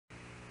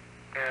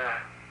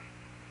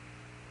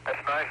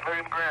Nice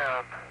looking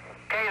ground.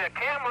 Okay, the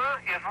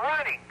camera is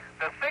running.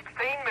 The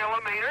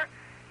 16mm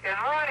is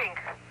running.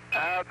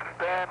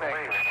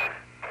 Outstanding.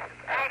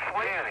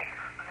 Actually,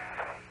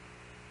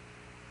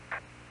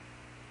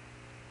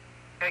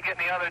 okay,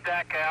 getting the other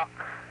deck out.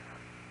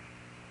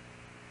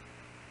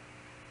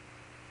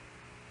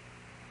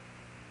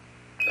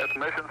 This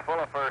mission's full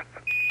of firsts.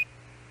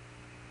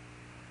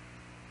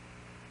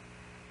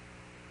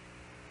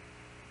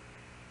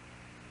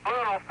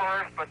 Little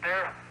first, but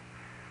they're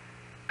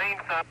mean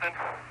something.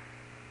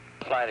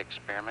 Flight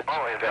experiment.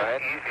 Oh, is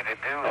that easy to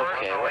do?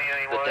 Okay,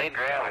 the data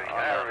gravity.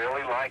 I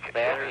really like it.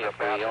 Battery, if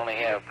we only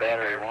have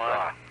battery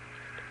 1.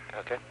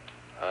 Okay.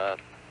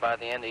 By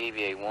the end of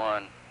EVA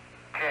 1,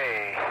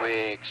 Okay. we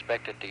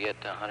expect it to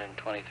get to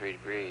 123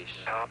 degrees.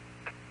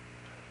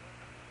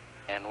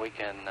 And we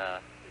can...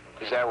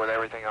 Is that with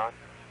everything on?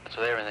 That's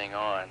with everything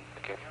on.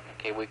 Okay.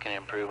 Okay, we can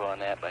improve on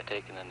that by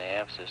taking the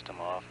nav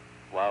system off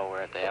while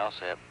we're at the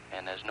ALSEP,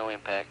 and there's no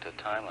impact to the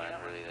timeline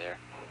really there.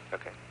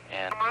 Okay.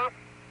 And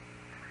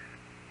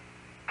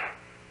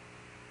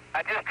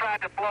I just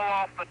tried to blow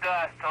off the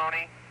dust,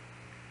 Tony.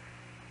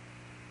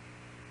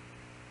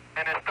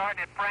 And it's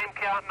starting at frame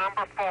count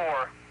number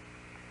 4.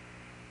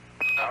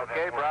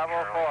 Okay,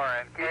 Bravo 4,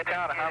 and keep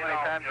count of how many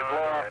times you blow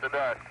off the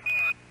dust.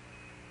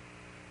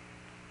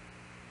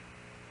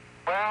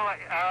 Well,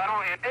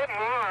 it didn't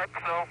work,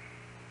 so...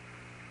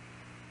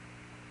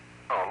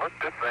 Oh, look,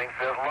 this thing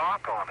says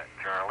lock on it,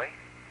 Charlie.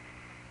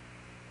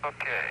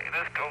 Okay,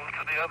 this goes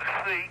to the other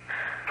seat.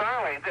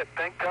 Charlie, this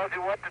thing tells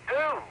you what to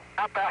do.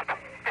 How about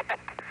that?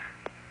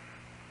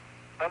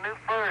 A new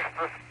first.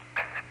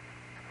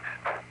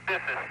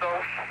 This is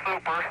so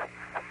super.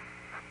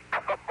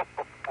 Oh,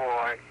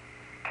 boy.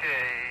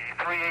 Okay,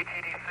 3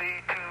 ATDC,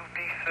 2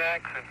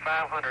 DSACs, and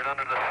 500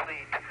 under the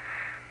seat.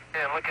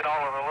 And look at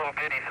all of the little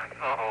bitties.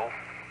 Uh-oh.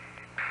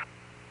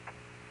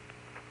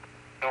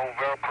 The old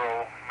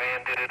Velcro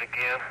man did it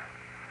again.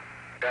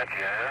 Gotcha,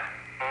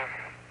 huh?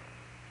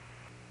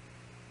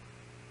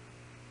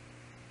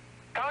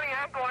 Tony,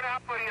 I'm going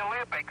out for the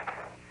Olympics.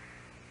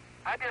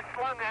 I just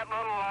slung that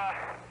little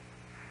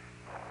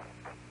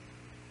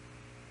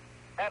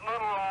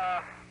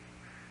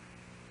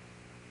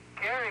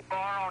carry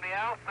bar on the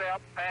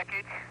ALSEP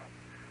package,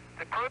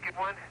 the crooked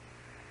one,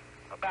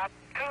 about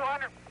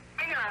 200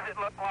 meters it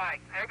looked like.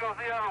 There goes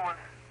the other one.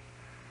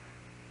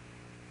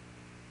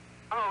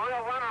 Oh,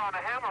 real runner on a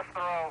hammer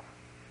throw.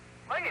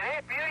 Look at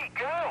that beauty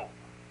go.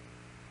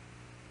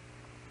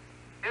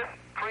 Just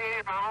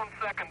created my own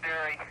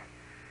secondary.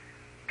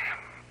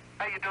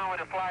 How you doing with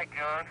the flight,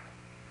 John?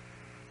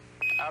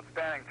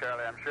 Outstanding,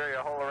 Charlie. I'm sure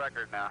you'll hold the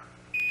record now.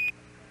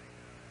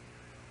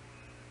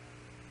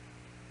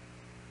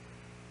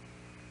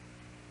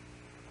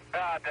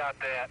 I doubt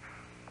that.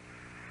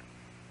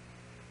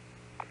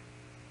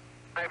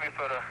 Maybe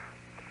for the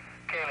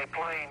Cayley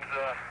Plains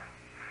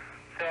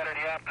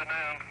Saturday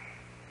afternoon.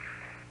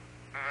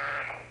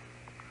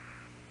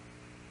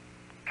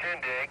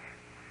 Shindig.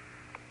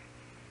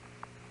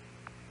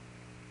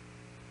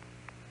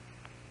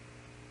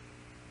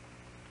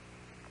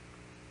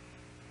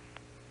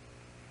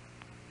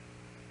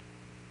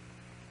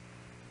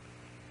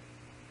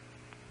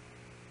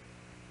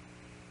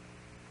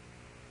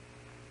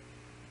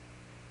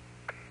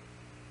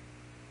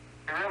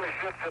 You really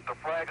should set the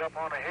flag up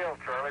on a hill,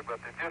 Charlie, but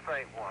there just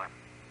ain't one.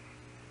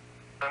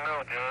 I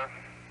know, John.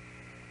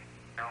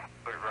 No,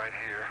 put it right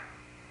here.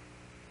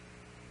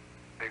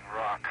 Big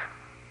rock.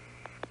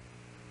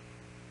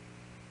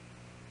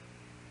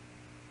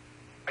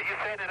 Are you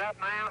setting it up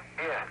now?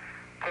 Yeah.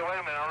 Okay, wait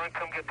a minute. I'll run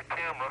come get the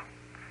camera.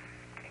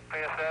 Can you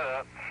pass that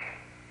up?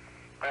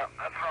 Well,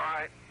 that's all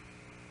right.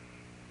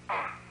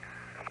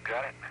 I've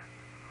got it.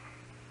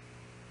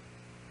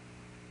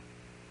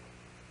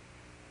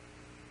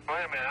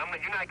 Wait a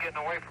minute. You're not getting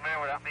away from there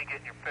without me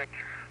getting your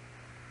picture.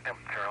 Yep,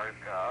 Charlie.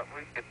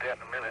 We can get that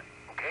in a minute,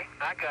 okay?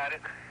 I got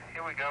it.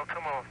 Here we go.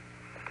 Come on.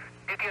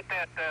 You get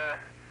that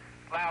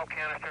loud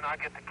canister and I'll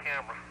get the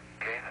camera.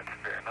 Okay, that's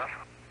fair enough.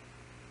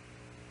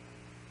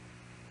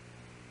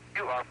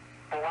 You are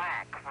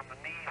black from the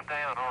knees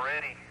down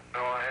already.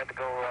 No, I had to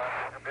go,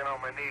 I've been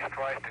on my knees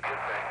twice to get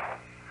there.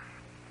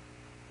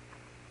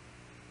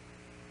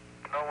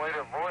 No way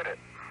to avoid it.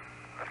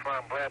 That's why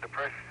I'm glad the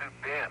pressure suit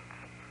bends.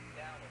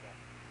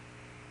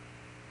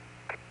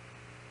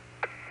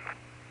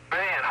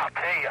 Man, I'll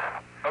tell you.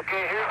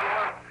 Okay, here's the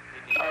one.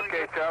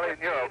 Okay, Charlie,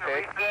 you're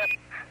okay.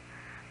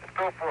 Let's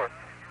go for it.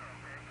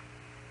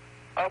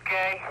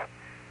 Okay.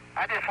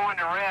 I just wanted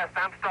to rest.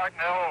 I'm starting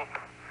to old.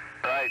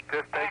 Right,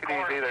 just take it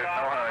easy. There's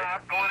no hurry.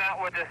 I'm going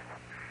out with the...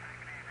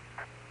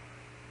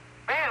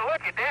 Man,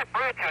 look at that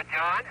bridge,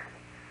 John.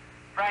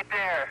 Right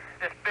there.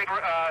 This big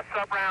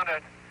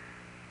sub-rounded.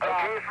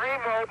 Okay, it's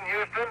remote in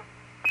Houston.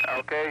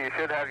 Okay, you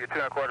should have your 2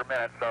 1/4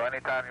 minutes, so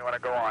anytime you want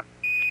to go on.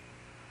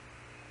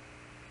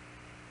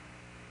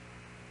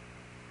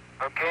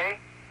 Okay.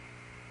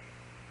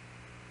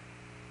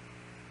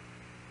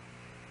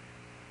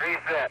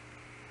 Reset.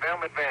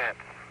 Film advance.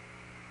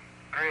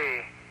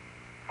 3,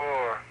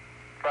 4,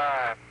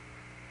 5,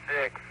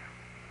 6,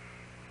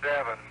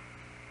 7,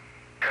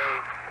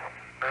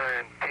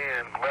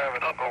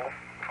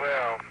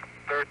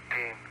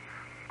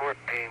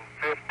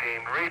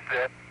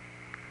 reset.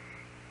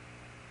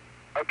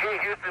 Okay,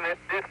 Houston, it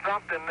did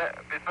something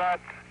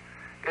besides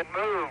it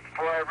moved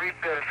before I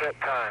reset at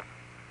that time.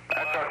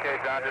 That's okay,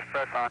 John. Just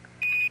press on.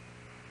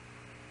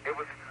 It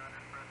was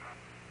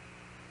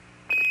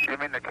You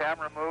mean the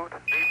camera moved?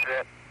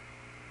 reset.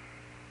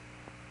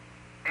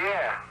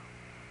 Yeah.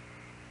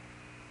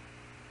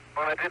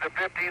 When I did the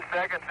 15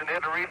 seconds and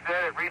hit the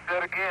reset, it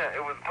reset again.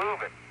 It was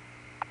moving.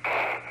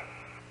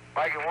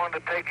 Like it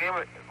wanted to take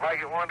like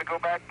it wanted to go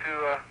back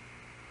to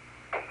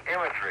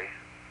imagery.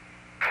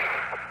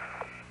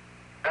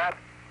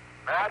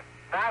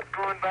 Not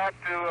going back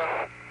to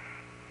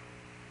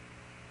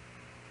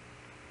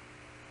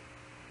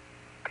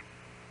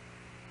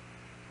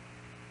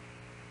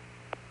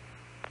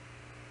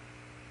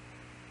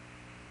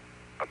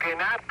okay,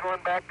 now it's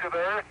going back to the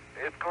Earth.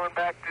 It's going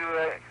back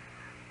to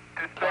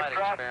Flight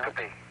spectroscopy.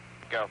 experiment.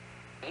 Go.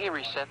 He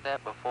reset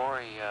that before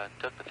he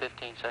took the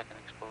 15-second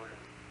exposure.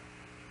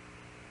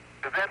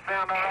 Does that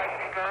sound all right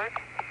to you guys?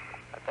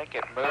 I think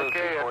it moved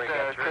Okay, before he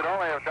got it through. could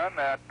only have done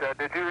that.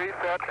 Did you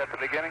reset at the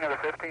beginning of the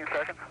 15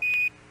 seconds?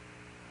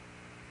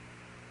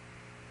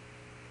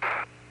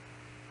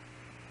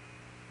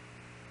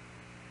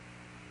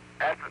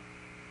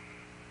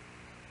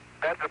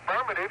 That's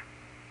affirmative.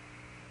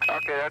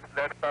 Okay,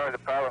 that's probably the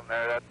problem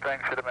there. That thing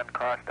should have been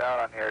crossed out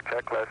on your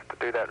checklist to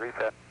do that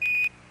reset.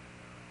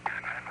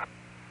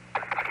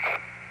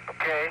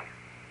 Okay.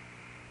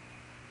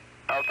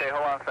 Okay,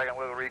 hold on a second.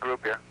 We'll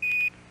regroup here.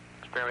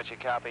 Experiment you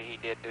copy, he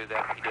did do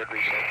that. He did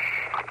reset.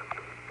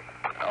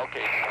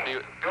 Okay. Do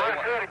you want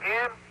to do it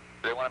again?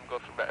 they want him to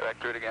go back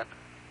through it again?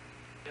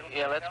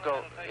 Yeah, let's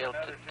go. It'll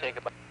take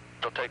about...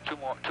 It'll take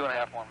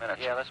 2.5 more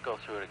minutes. Yeah, let's go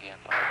through it again.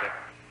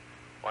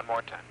 One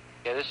more time.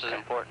 Yeah, this is an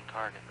important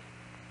target.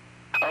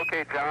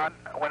 Okay, John,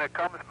 when it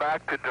comes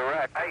back to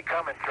direct, How you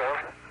coming, Joe?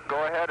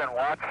 go ahead and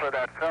watch for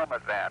that film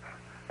advance.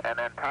 And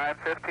then time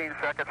 15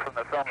 seconds from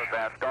the film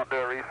advance. Don't do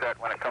a reset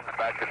when it comes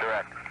back to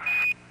direct.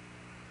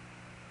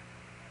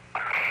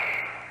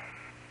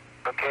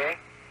 Okay.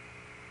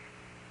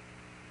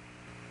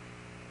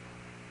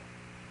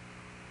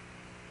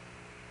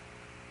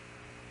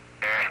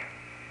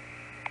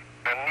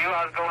 I knew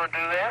I was going to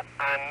do that.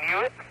 I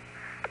knew it.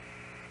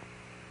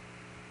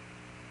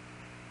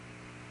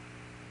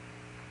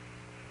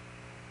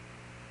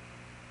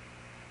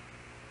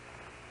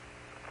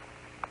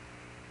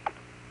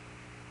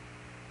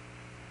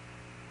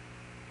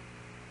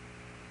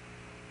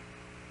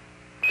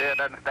 See, it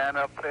doesn't stand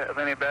up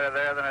any better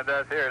there than it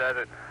does here, does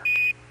it?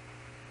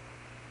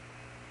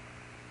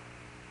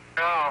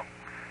 No.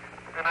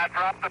 Then I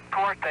dropped the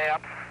core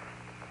taps.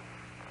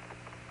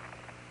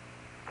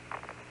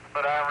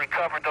 But I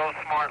recovered those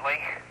smartly.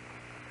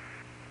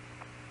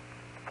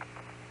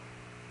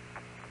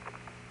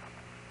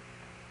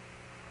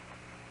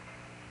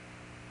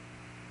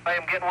 I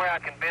am getting where I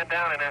can bend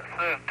down in that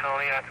suit,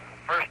 Tony. I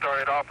first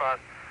started off, I was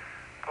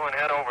going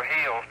head over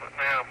heels, but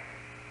now,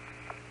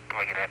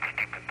 look at that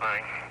stupid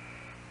thing.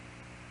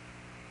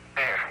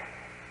 There.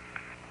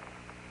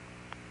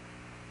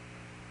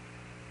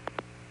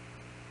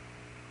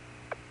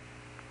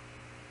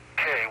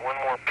 Okay, one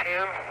more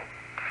pin.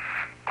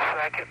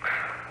 Second.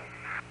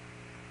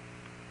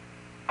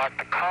 Lock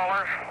the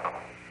collar.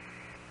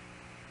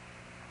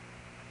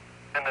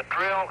 And the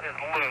drill is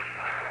loose.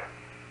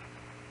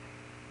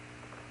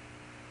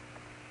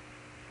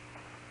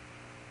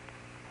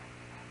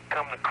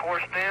 Come the core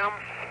stems.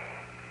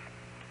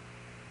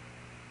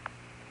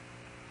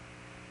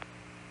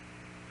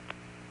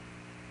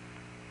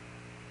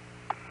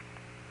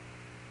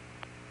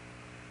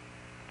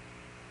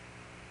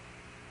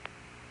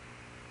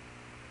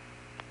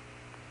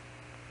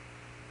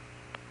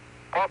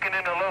 Walking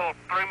in a little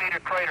 3-meter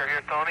crater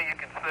here, Tony, you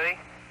can see.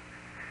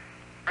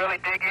 Really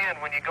dig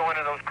in when you go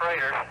into those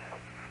craters.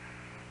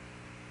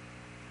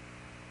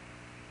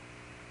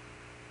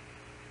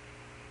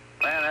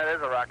 Man, that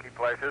is a rocky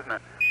place, isn't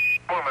it?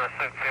 Boy, my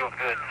suit feels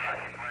good.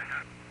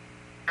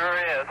 Sure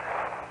is.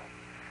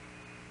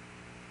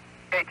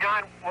 Hey,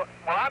 John, will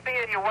I be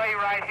in your way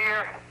right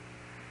here?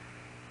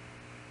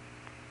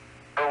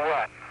 Or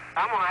what?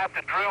 I'm going to have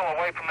to drill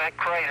away from that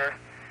crater.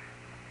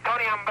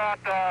 Tony, I'm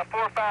about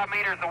 4 or 5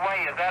 meters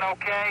away. Is that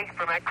okay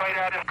from that crater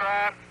I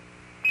described?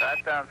 That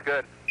sounds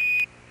good.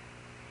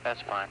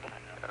 That's fine.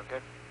 Okay.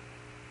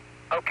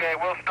 Okay,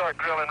 we'll start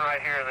drilling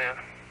right here then.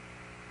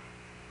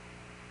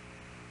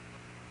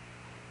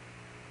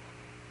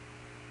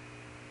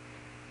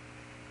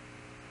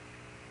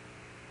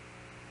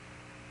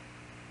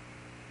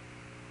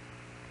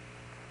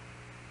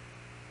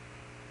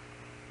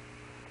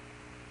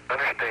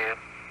 Understand.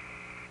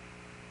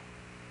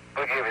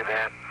 We'll give you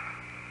that.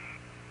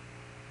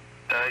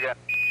 Yeah.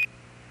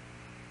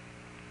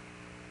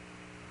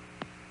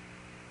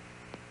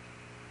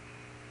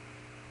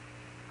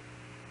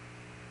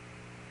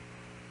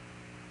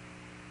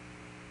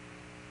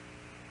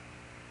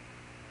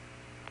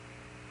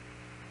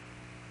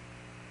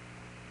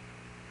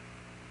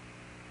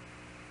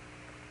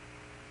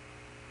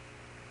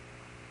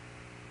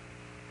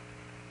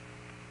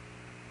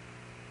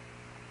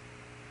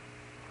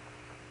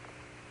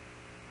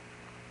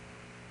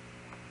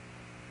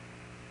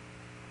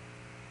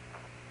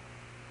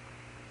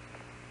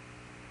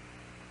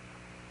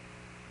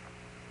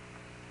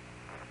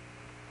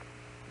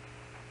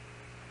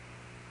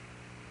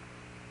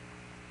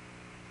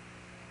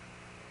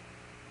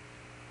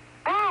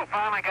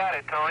 finally got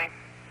it, Tony.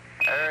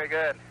 Very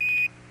good.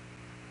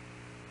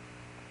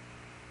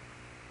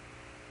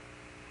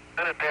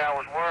 Minute there, I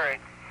was worried.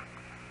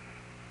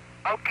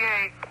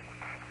 Okay.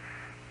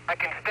 I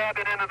can stab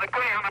it into the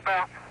ground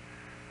about.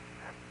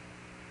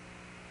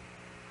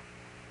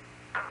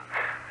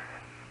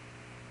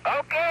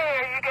 Okay,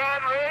 are you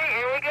guys ready?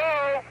 Here we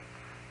go.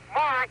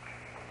 Mark.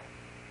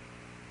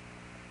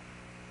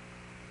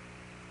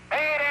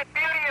 Hey, that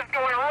beauty is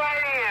going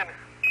right in.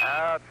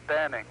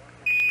 Outstanding.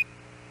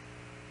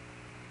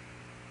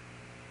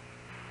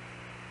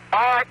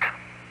 Mark.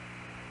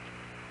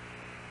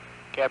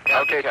 Captain.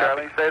 Okay,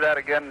 Charlie, say that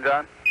again,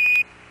 John.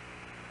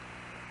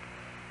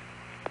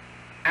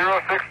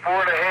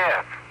 064 and a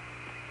half.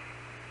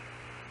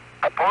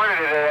 I pointed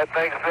it at that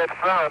thing said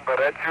sun, but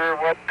that sure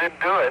what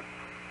didn't do it.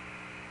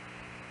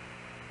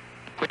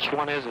 Which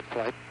one is it,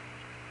 Flight?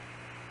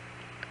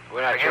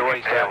 We're not sure what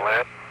he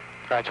said.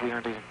 Roger, we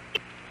aren't either.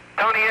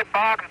 Tony, it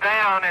bogs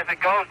down as it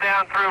goes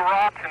down through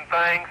rocks and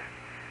things.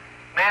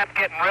 That's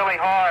getting really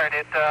hard.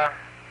 It's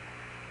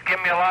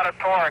giving me a lot of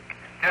torque.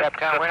 Just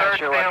Captain, the we're not third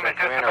sure what stem the is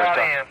just commander was about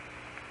talking.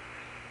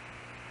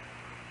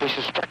 in. We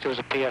suspect it was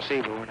a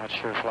PSE, but we're not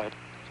sure, Flight.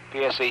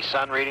 PSE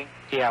sun reading?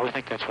 Yeah, we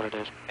think that's what it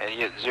is. And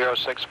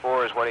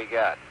 064 is what he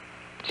got.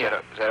 Is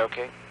that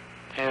okay?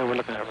 Yeah, we're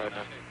looking at it right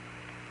now.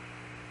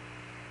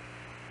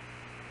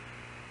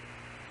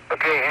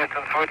 Okay,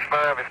 Houston, switch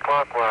 5 is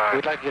clockwise.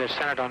 We'd like to get it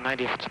centered on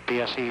 90 if it's a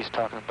PSE he's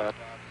talking about.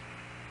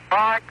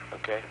 Mark?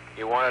 Okay.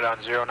 You want it on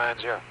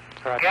 090.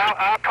 Roger. Yeah,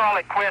 I'll call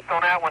it quits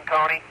on that one,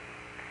 Tony.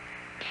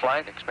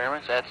 Flight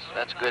experiments,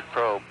 that's good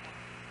probe.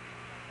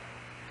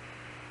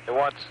 It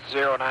wants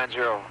 090.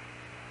 You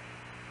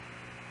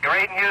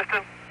reading,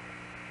 Houston?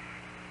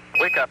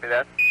 We copy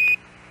that.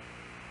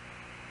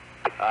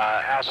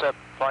 ALSEP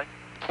flight?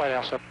 Flight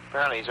ALSEP.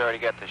 Apparently he's already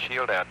got the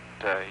shield out.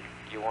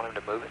 You want him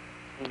to move it?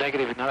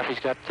 Negative, not if he's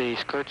got the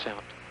skirts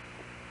out.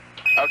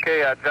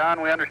 Okay,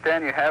 John, we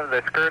understand you have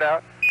the skirt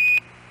out.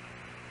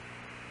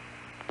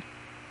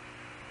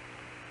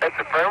 That's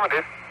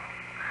affirmative.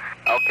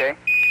 Okay.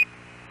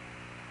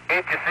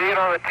 Can't you see it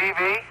on the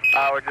TV?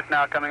 We're just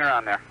now coming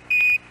around there.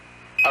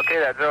 Okay,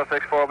 that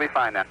 064 will be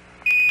fine then.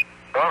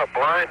 Gonna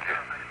blind you.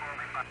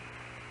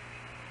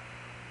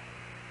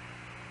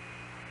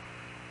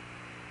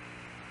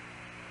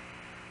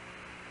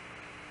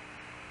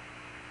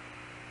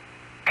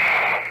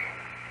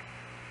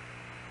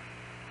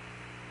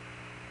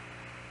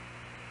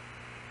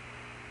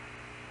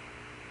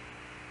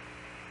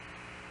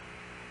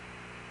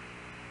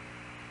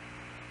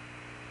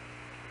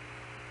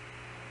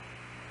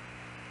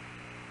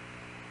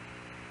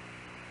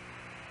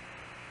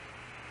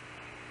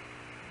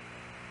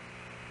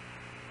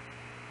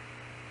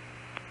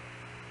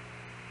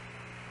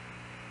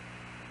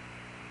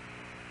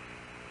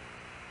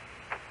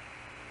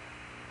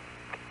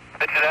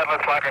 That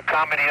looks like a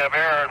comedy of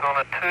errors on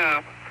a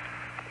tube.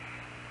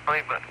 But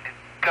it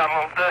got a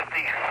little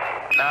dusty.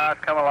 No,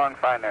 it's come along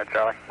fine there,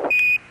 Charlie.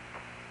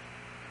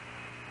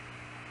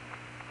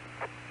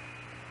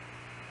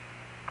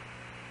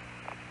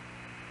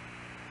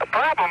 The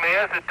problem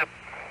is that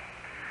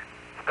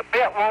the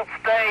bit won't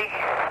stay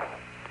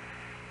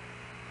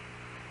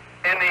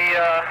in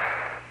the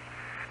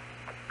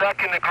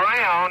stuck in the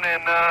ground,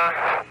 and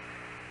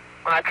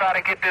when I try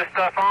to get this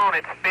stuff on,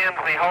 it spins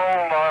the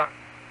whole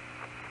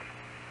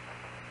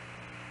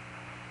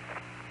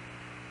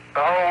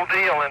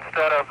deal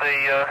instead of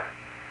the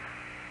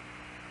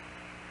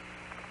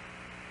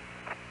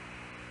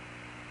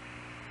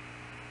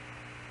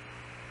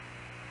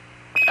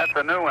That's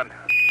a new one.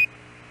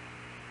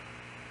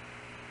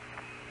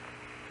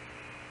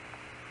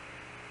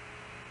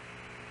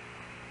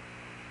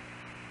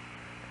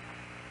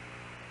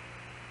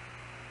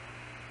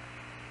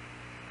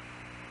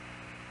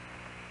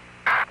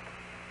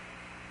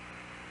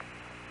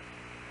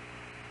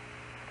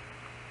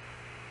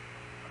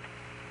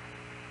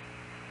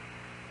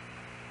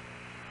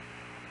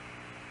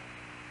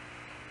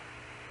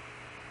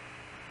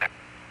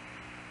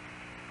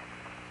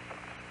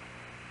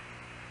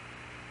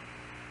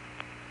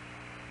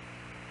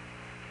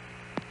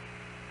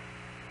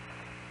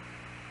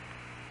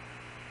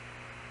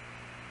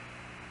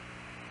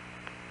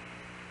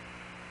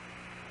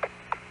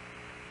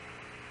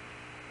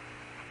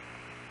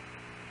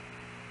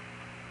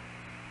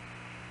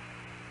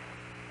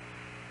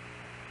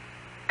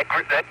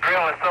 that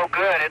drill is so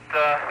good, it's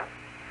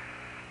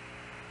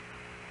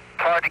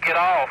hard to get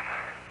off.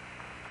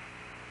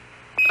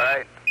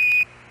 Right.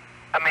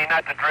 I mean,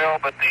 not the drill,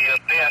 but the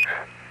bit,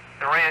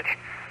 the wrench.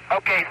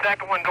 Okay,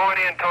 second one going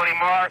in, Tony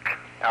Mark.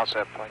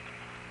 ALSEP flight.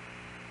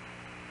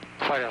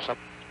 Flight ALSEP.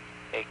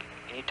 Hey,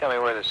 can you tell me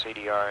where the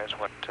CDR is?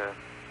 What's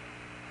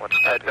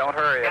Don't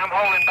hurry. Yeah, I'm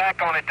holding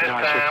back on it this No,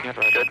 I time. can't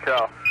right. Good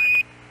call.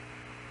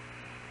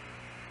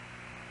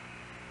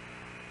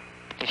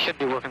 He should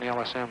be working the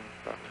LSM.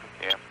 But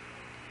Yeah.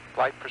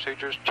 Flight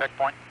procedures,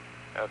 checkpoint?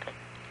 Okay.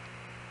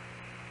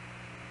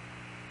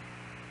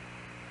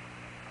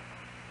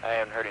 I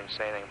haven't heard him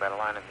say anything about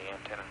aligning the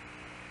antenna.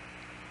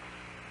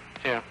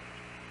 yeah.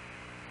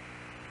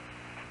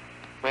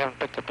 We haven't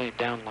picked up any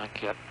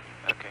downlink yet.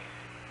 Okay.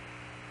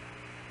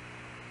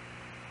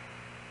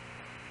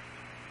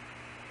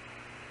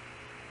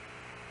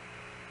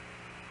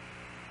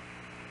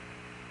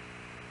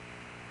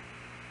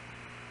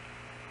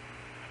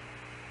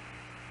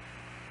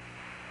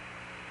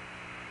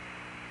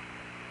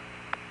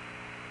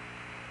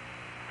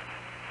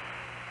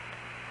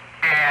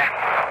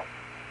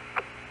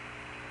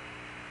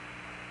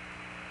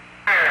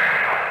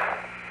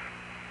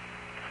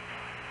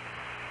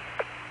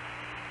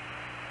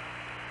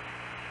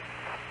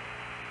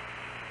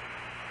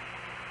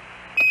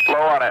 Blow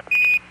on it.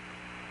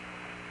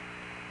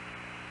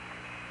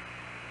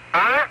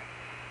 Huh?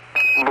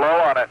 Blow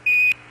on it.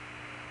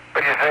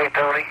 What'd you say,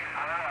 Tony?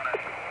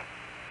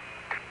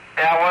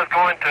 Yeah, I was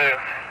going to.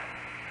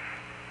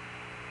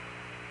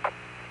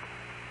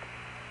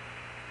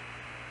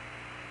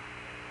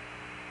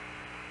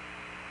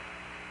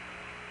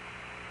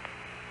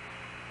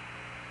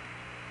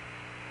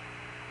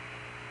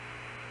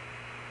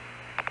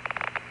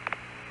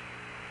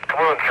 Come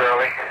on,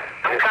 Charlie.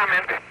 I'm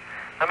coming.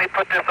 Let me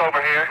put this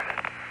over here.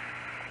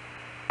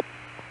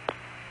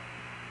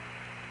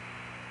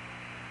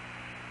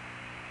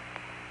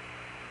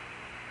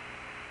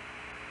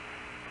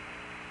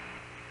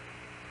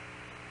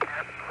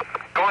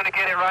 Going to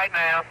get it right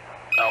now.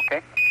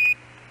 Okay.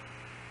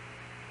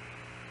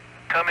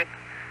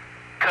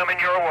 Coming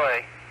your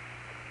way.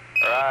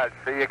 All right,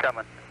 see you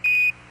coming.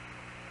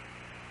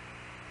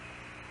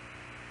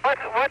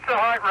 What's the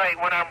heart rate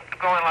when I'm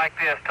going like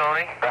this,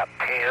 Tony? About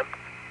 10.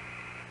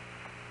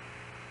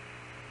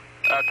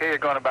 Okay, you're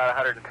going about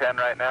 110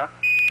 right now.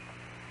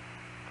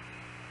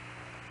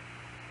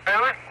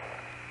 Really?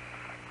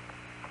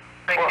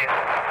 Thank you.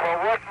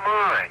 Well, what's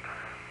mine?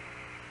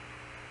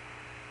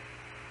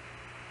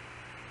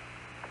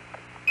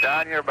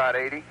 John, you're about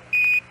 80.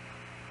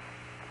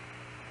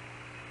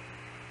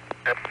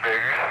 That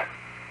figures.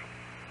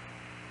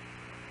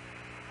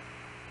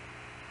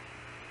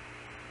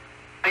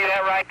 See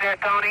that right there,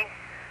 Tony?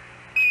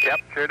 Yep,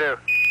 sure do.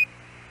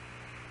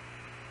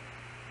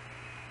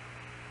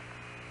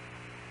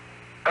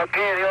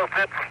 Okay, the old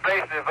central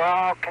station is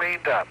all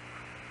cleaned up.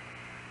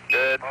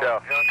 Good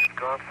show. Junk is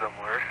gone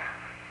somewhere.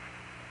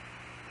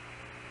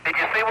 Did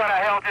you see what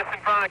I held just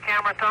in front of the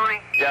camera, Tony?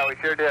 Yeah, we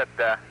sure did.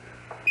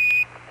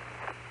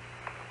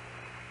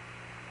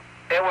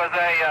 It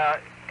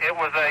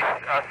was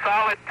a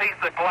solid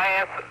piece of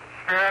glass,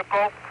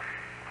 spherical.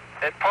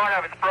 And part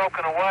of it's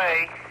broken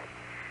away,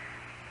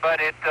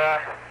 but it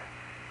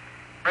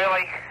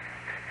really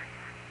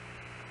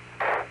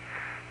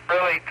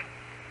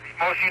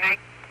most unique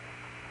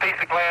piece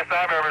of glass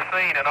I've ever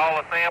seen in all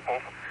the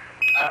samples,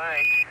 I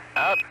think.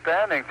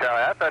 Outstanding,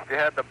 Charlie. I thought you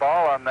had the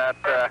ball on that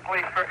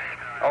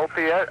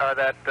OPS or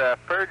that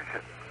purge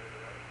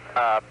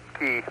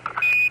key.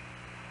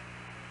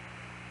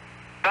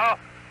 No,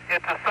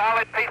 it's a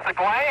solid piece of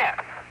glass.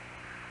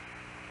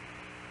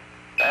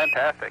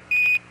 Fantastic.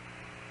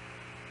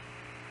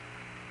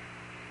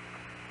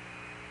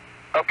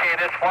 Okay,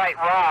 this white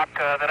rock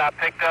that I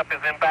picked up is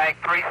in bag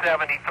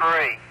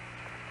 373.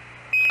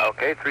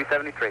 Okay,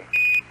 373.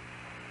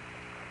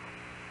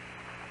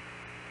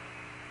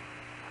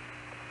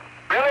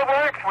 Really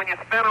works when you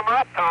spin them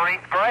up, Tony.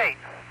 It's great.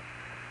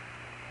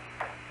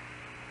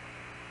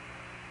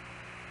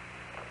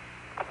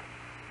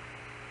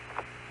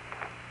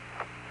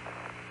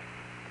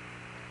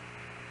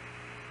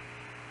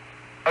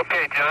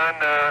 Okay, John.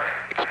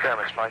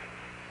 Experiments, Mike.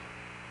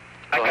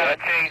 I gotta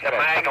change the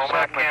mag on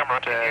my camera.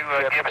 Can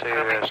you give it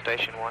to me?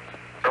 Station 1.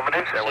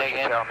 Affirmative. Is that what Say you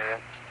again? tell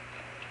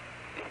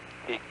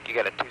me? You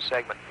got a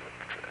 2-segment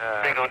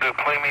Are you gonna do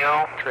clean me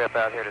off? trip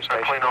out here to Or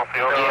station. clean off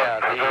the other Yeah,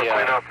 one?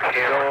 Clean off the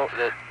camera.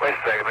 Wait a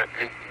second.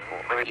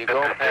 Let me You put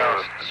go this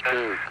down. past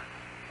Spook,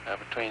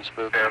 between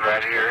Spook Yeah, and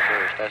right Vesper here.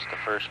 first. That's the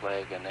first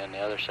leg, and then the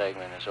other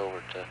segment is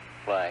over to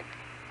Flag.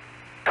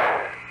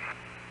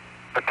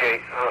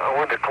 Okay, I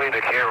wanted to clean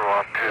the camera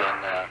off too.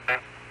 And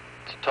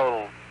it's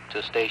total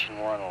to Station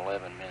 1,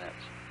 11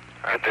 minutes.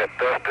 Get that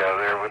dust out of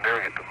there. We'll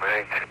never get the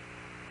mag.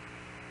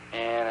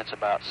 And it's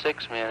about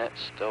 6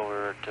 minutes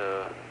over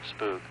to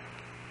Spook.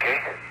 Okay.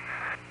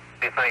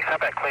 Hey, thanks. How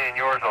about cleaning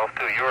yours off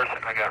too? Yours,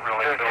 I got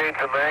really. Just change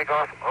the mag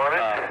off on it?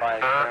 Fine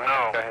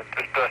No. Go ahead.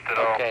 Just dust it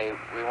off. Okay,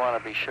 we want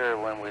to be sure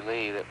when we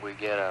leave that we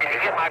get Can you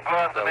get my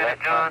gloves the a minute,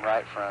 left front, John?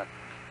 right front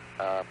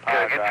Can I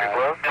power get your drive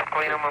gloves? Just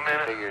clean them a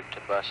minute. configured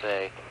to bus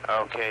A.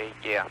 Okay,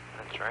 yeah,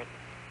 that's right.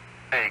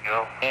 There you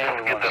go. And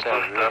we Get want to the set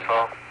blue it stuff really.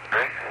 off.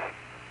 Right?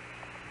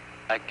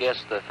 I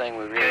guess the thing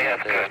we really Okay, have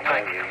that's there is good.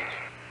 Thank no you. readings,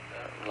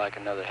 like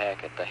another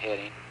hack at the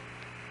heading.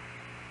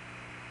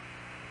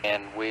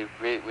 And we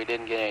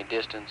didn't get any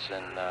distance,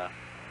 and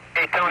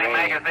Hey, Tony, Rain,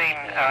 magazine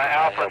yeah,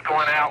 alpha's help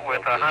going us out in with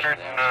location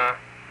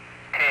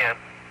 110.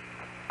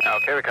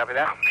 Okay, we copy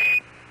that.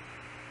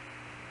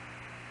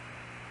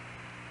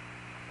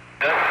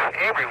 Dust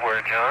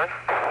everywhere, John.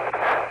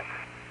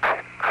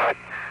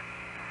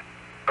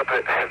 But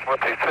that's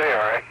what they say, all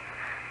right.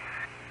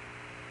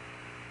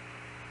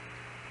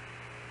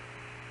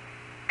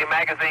 Your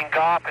magazine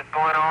golf is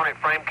going on at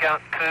frame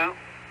count 2.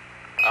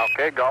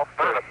 Okay, golf.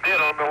 Not a bit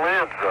on the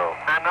lens, though.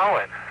 I know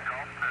it.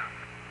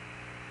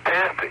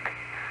 Fantastic.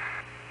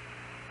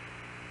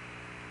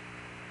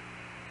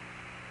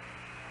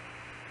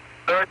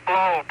 Third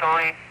blow,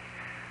 Tony.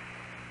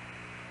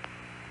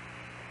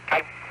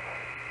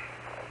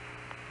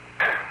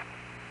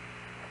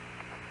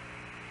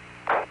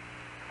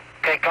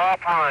 Okay, golf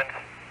runs.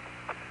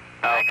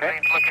 Okay.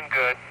 Everything's looking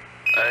good.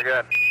 Very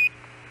good.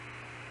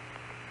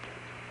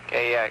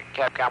 Okay,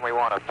 Capcom, we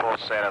want a full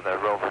set of the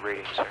rover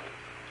readings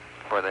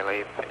before they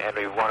leave, and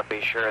we want to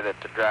be sure that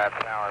the drive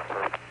power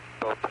for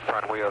both the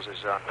front wheels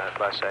is on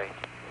bus A.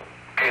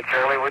 Okay,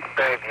 Charlie, which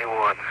bag do you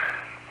want?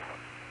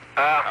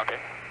 Okay.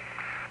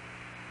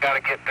 Gotta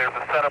get, there's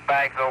a set of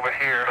bags over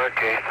here.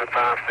 Okay, so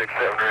 5, 6,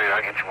 7, 8,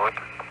 I'll get you one.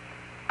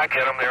 I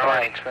get them, they're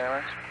Flying already.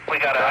 experiments. I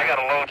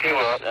gotta load you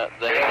up.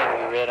 The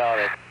heading we read out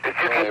at It's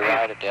just early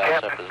ride at the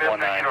ALSEP is we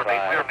don't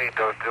 195. need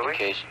those, do we?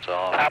 Indications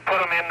off. I put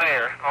them in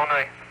there on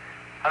the,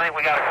 I think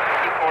we got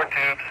 2 core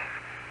tubes.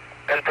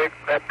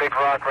 That big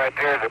rock right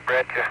there is a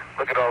breccia.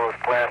 Look at all those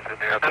plasts in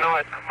there. I know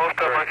it. Most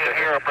of them in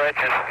here are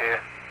breccias. Yeah.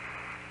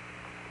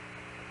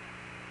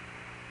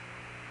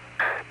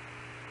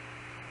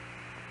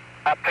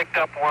 I picked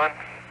up one.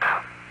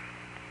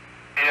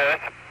 Yeah,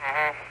 that's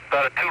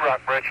about a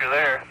 2-rock breccia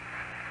there.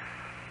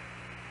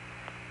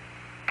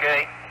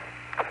 Okay.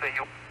 So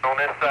you on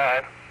this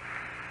side.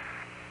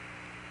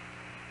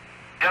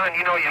 John,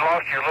 you know you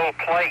lost your little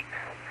plate.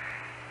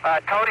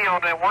 Tony,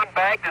 on that one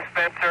bag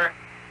dispenser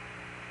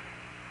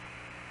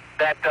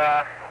that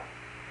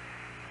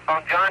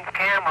on John's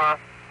camera,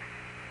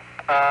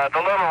 the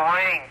little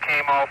ring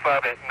came off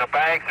of it, and the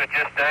bags are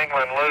just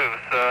dangling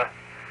loose.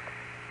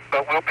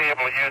 But we'll be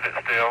able to use it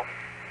still.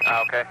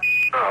 Okay.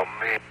 Oh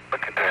man,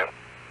 look at that.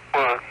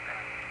 What?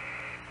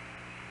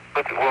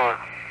 Look at what?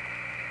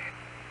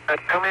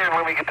 Come here and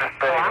let me get this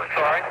bag. Oh, I'm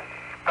sorry.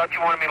 Thought you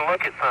wanted me to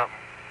look at something.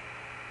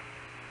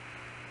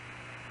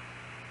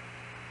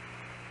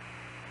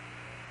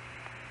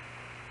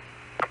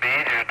 It'd be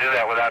easier to do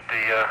that without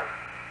the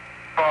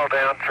fall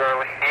down,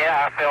 Charlie.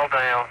 Yeah, I fell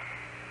down.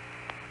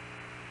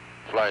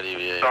 Flight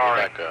EVA,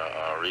 Sorry. get back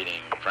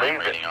a frame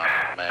reading on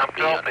the map I'm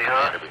B on filthy,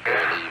 huh? commander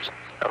before he leaves.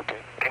 Okay.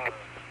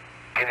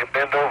 Can you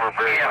bend over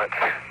very much?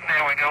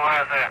 There we go.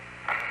 How's that?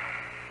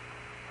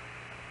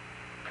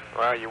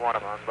 Well, you want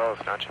them on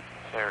both, don't you?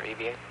 They're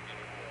EVA?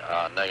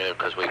 Negative,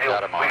 because we've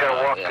got them on We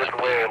gotta walk the this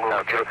LMP. way a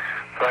little bit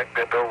so I can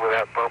bend over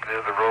without bumping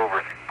into the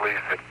rover, please.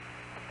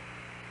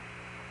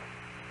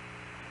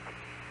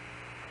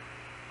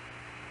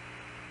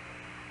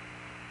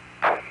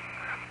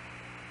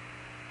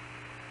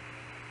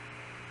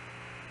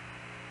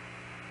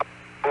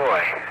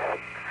 Boy.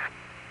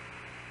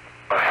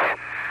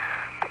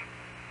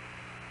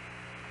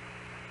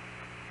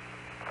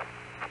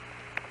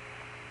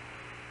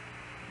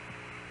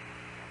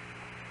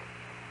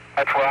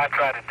 That's what I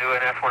tried to do,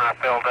 and that's when I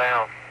fell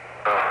down.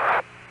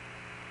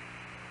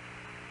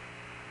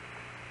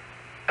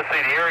 Let's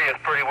see, the area is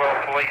pretty well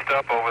policed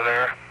up over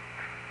there.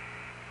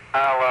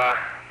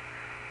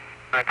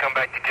 When I come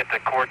back to get the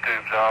core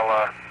tubes,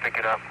 I'll pick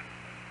it up.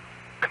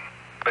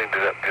 Cleaned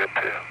it up good,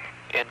 too.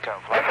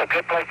 Income That's a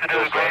good place to do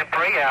the Grand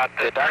Prix out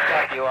there. Did I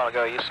talk to you a while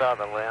ago? You saw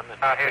the limb.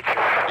 Out here,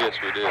 Yes,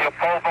 we did. you'll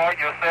pole vault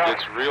yourself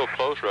It's real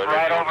close right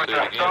right here. over See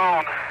the it again.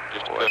 stone.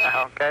 Just a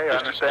Okay,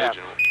 I just a understand.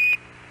 smidgen.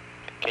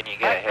 Can you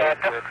get a head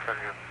good from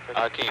your...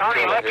 I can't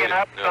Tony, tell the looking head.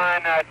 up No.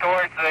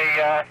 towards the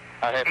I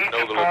happen to know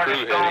eastern the part of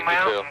LeCroux Stone heading,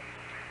 you can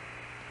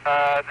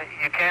Mountain,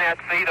 you cannot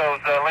see those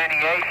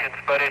lineations,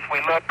 but as we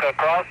look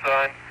across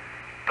on,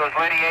 those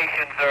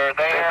lineations are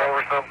there.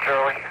 Over some,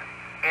 Charlie.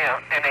 Yeah,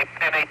 and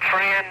they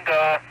trend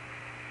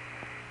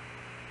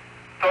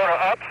sort of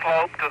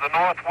upslope to the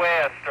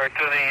northwest or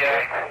to the.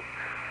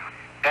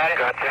 Got it.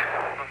 Gotcha.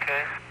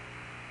 Okay.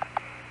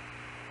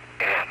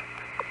 Yeah.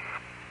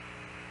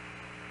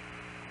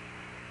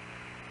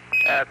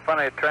 Yeah, it's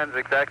funny, it trends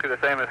exactly the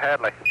same as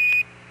Hadley.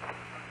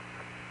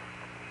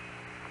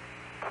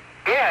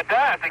 Yeah, it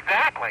does,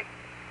 exactly.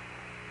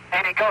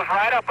 And it goes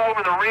right up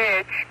over the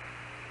ridge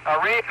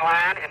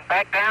line, and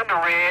back down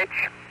the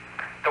ridge,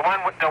 the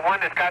one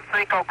that's got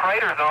sinkhole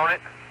craters on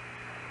it,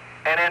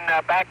 and then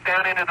back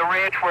down into the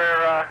ridge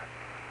where,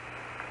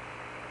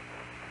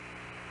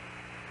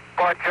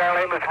 boy,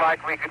 Charlie, it looks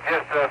like we could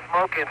just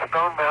smoke in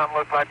Stone Mountain.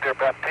 Looks like they're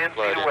about 10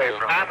 Slide feet away into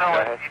from them. it. I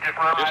know it. You just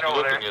run Just right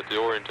over there. looking at the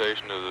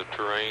orientation of the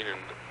terrain and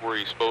where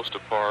he's supposed to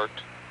park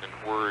and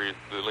where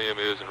the limb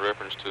is in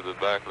reference to the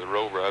back of the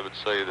rover, I would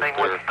say that They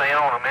they're wouldn't stay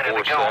on a minute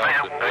more ago, south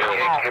man. than We west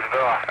can't get it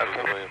off. of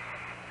the limb.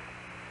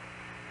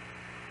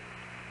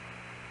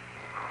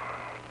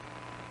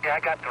 Yeah, I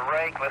got the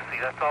rake. Let's see,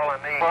 that's all I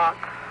need.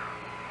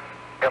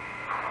 Yep.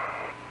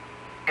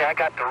 Yeah, I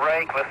got the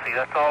rake. Let's see,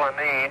 that's all I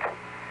need.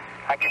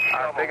 I can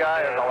shovel. Big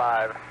Eye is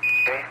alive.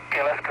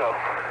 Okay, let's go.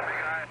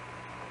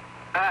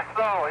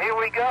 So, here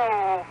we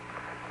go.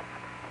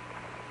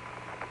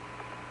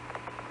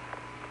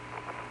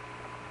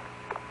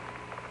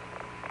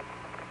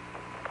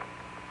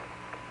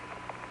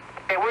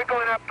 Okay, we're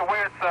going up to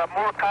where it's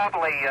more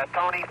cobbly,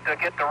 Tony, to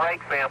get the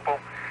rake sample.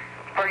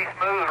 It's pretty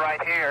smooth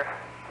right here.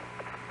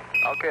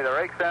 Okay, the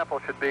rake sample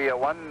should be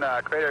 1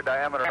 crater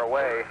diameter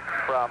away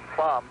from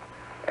plumb,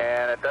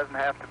 and it doesn't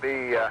have to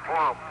be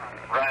Plumb,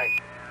 right.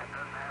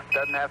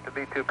 doesn't have to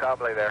be too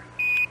cobbly there.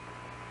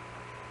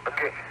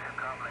 Okay.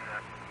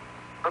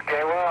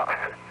 Okay, well,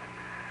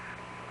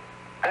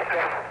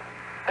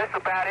 that's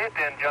about it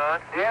then,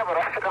 John. Yeah, but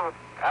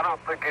I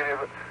don't think any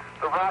of it.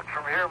 The rocks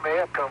from here may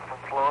have come from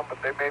Plum,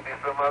 but they may be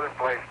some other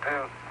place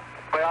too.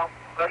 Well,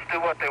 let's do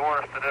what they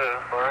want us to do,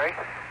 all right?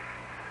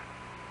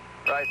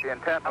 Right, the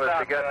intent was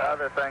to get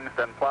other things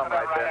than plumb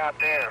right there. Out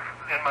there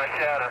in my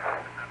shadow.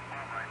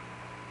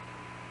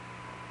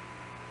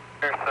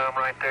 There's some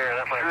right there.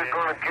 That might be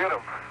going to get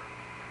them.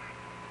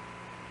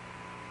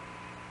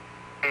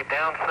 Okay,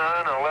 down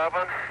sun,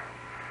 11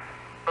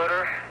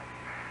 footer.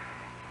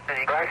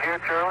 Right here,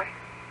 Charlie?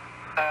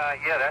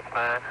 Yeah, that's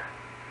fine.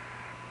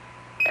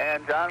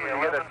 And John, when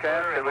you get a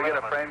chance, did we get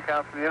a frame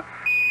count from you?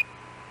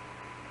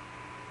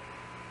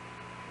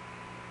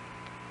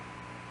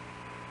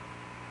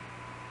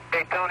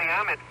 Hey, Tony,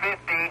 I'm at 50,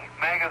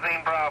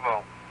 magazine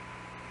Bravo.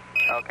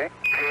 Okay.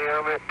 Okay,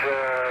 I'm at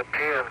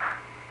 10,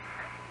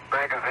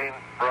 magazine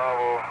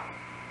Bravo.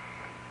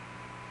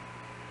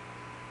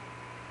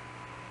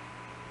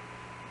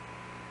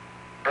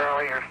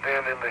 Charlie, you're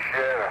standing in the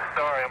shadow.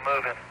 Sorry, I'm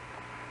moving.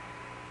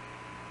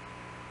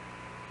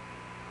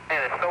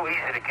 Man, it's so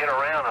easy to get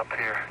around up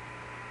here.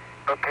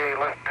 Okay,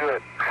 let's do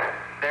it.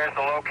 There's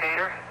the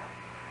locator.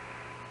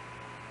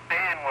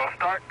 And we'll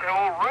start the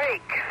old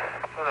rake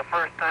for the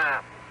first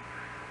time.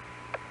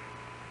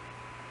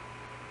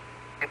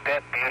 Get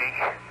that beauty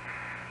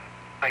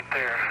right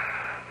there.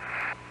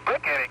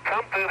 Look at it.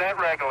 Come through that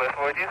regolith,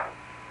 would you?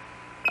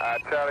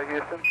 Charlie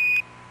Houston,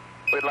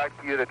 we'd like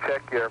you to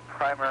check your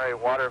primary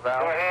water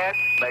valve. Go ahead.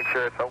 Make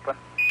sure it's open.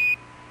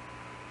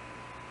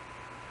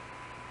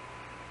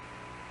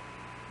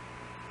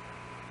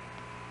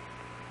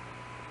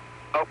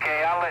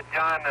 Okay, I'll let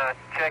John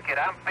check it.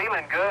 I'm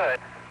feeling good.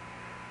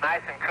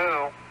 Nice and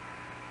cool.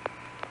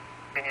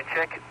 Can you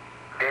check it?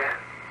 Yeah.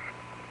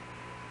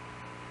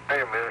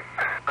 Wait a minute.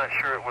 Not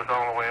sure it was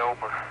all the way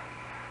open.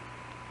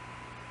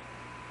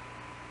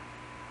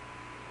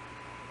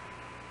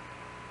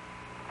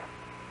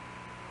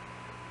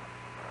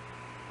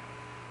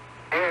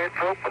 Yeah, it's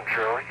open,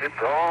 Charlie.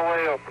 It's all the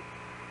way open.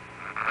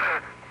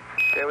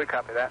 Okay, we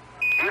copy that.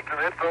 Houston,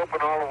 it's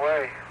open all the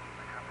way.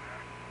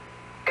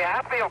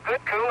 Yeah, I feel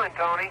good cooling,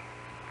 Tony.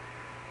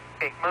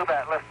 Hey, move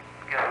that. Let's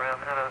get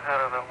around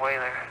out of the way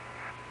there.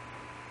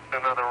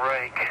 Another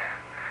rake.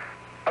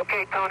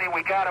 Okay, Tony,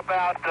 we got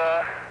about,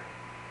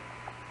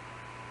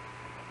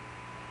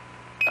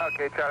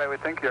 Okay, Charlie, we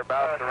think you're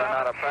about to run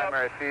out of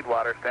primary feed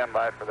water. Stand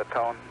by for the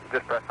tone.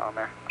 Just press on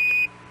there.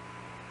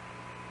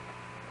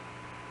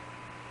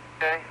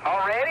 okay,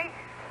 already?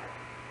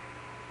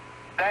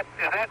 Is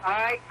that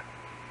right?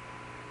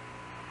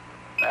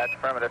 That's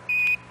affirmative.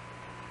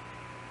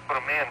 Put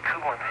a man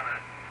cooling.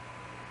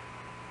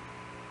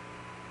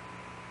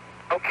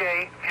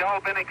 Okay,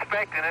 y'all been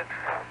expecting it.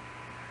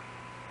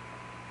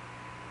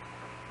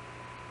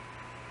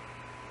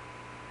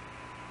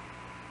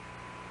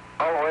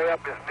 All the way up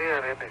is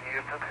men, isn't it,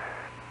 Houston?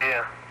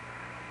 Yeah.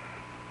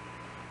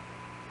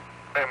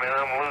 Wait a minute,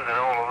 I'm losing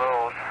all of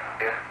those.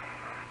 Yeah.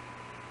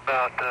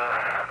 About,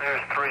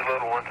 there's 3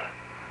 little ones.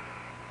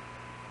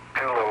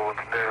 2 little ones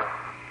now.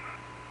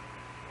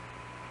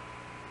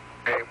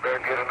 Okay, you better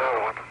get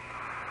another one.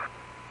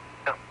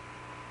 Yeah.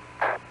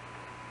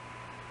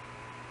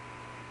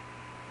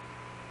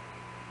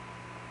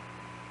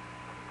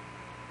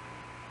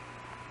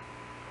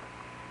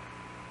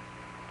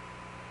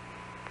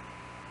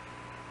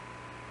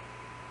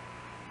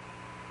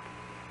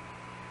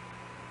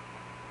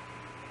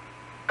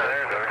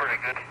 There's a pretty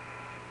good.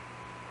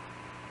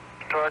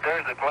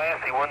 There's a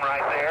glassy one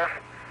right there.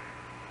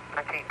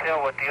 I can't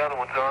tell what the other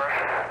ones are.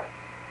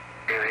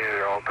 Yeah, these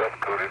are all dust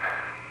coated.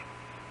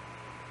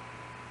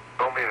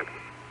 Want me to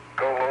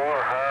go lower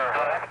or higher?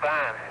 No, that's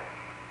fine.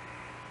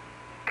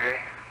 Okay.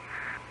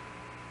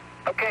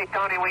 Okay,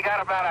 Tony, we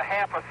got about a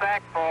half a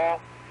sack full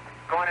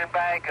going in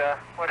bag,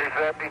 what is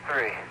it?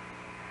 373.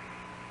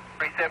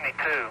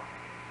 372.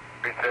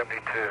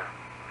 372.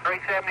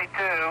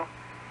 372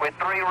 with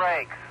 3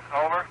 rakes.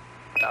 Over.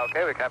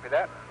 Okay, we copy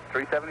that.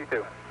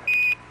 372.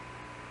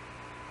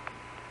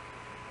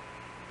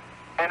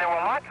 And there were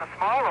lots of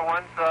smaller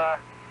ones,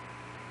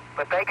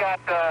 but they got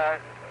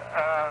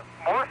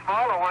more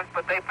smaller ones,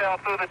 but they fell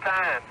through the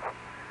tines.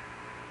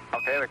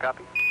 Okay, we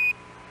copy.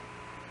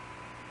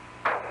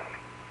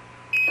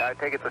 I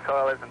take it the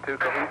soil isn't too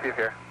cohesive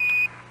here.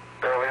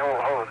 Barely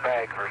hold it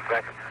back for a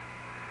second.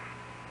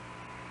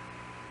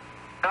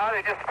 No,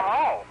 they just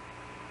fall.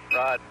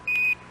 Rod.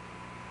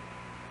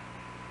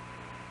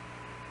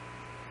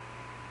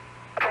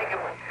 I think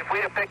if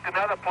we'd have picked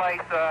another place,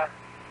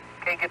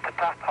 can't get the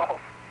top off.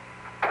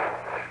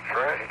 That's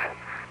right.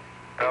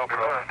 No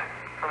problem.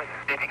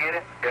 Did you get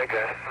it? Yeah, I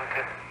got it.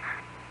 Okay.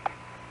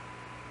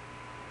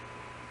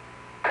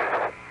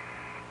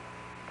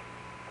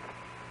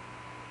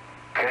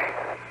 Okay.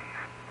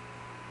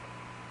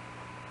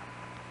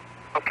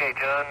 Okay,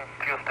 John,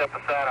 if you'll step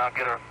aside, I'll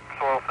get a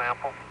soil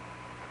sample.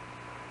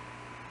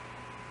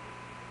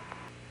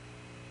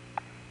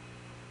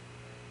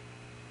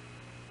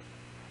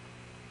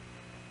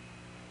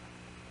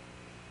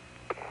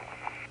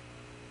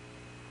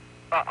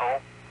 Uh-oh.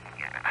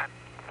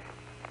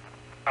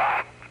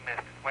 Ah, missed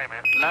it. Wait a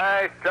minute.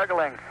 Nice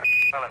juggling.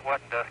 Well, it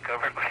wasn't dust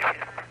covered.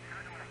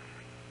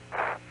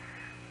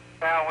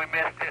 Well, we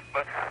missed it,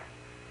 but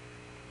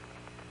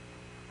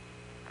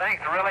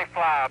things really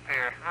fly up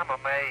here. I'm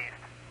amazed.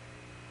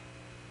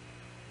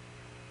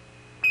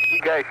 You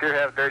guys sure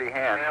have dirty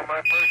hands. Yeah,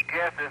 my first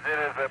guess is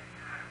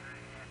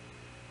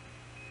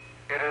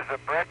it is a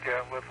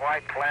breccia with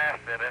white glass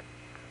in it.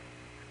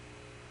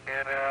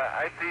 And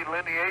I see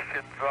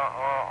lineations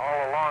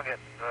all along it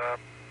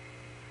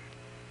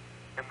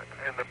in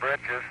the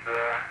breccias.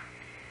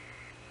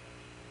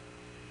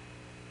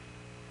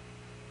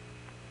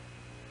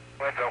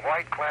 Well, it's a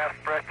white glass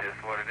breccia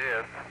is what it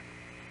is.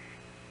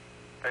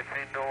 I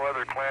see no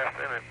other glass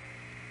in it.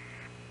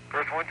 Of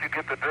course, once you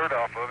get the dirt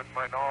off of it, it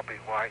might all be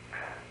white.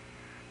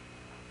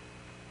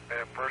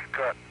 And first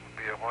cut would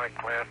be a white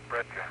glass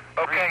breccia.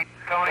 Okay,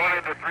 Tony. Going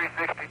into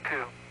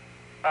 362.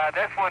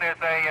 This one is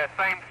a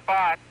same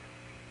spot,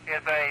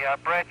 is a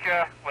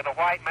breccia with a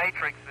white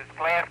matrix that's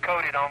glass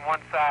coated on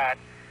one side,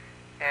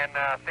 and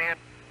thin,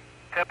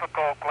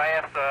 typical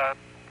glass,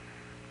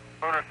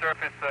 lunar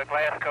surface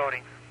glass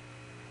coatings.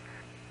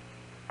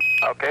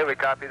 Okay, we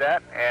copy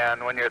that.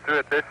 And when you're through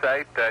at this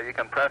site, you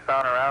can press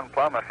on around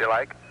Plum if you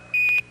like.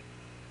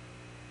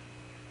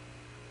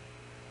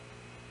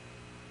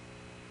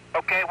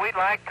 Okay, we'd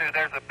like to.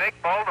 There's a big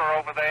boulder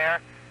over there,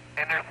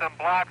 and there's some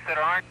blocks that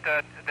aren't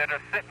that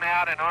are sitting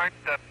out and aren't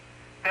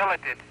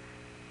filleted.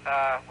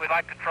 We'd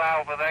like to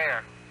try over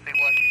there. See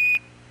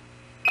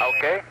what.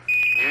 Okay,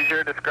 use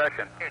your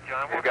discretion. Here,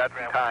 John. You've got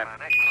some time.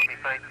 Next crummy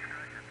thing.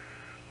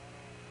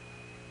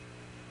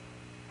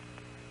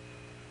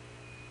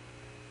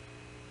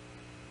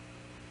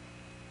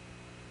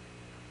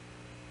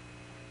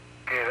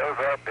 Okay, those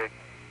are big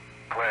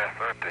glass,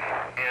 aren't they?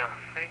 Yeah.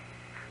 See?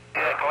 See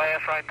that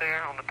glass right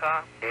there on the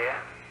top? Yeah.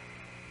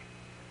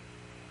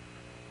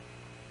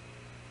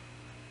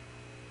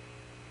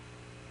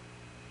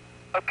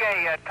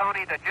 Okay,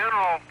 Tony, the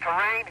general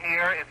terrain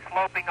here is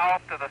sloping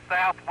off to the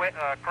southwest,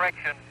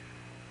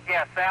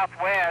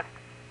 southwest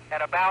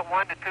at about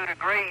 1 to 2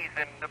 degrees,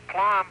 and the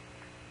Plum,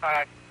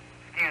 flag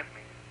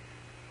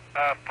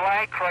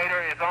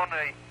crater is on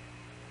the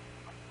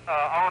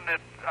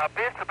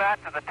bit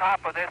about to the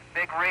top of this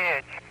big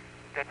ridge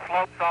that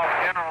slopes off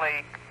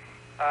generally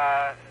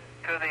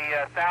to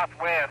the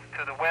southwest,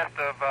 to the west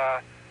of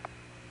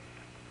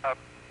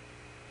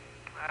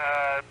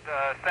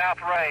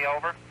South Ray,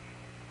 over.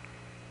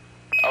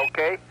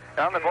 Okay.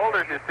 On the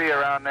boulders you see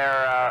around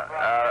there,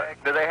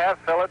 do they have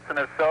fillets, and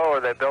if so, are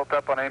they built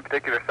up on any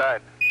particular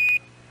side?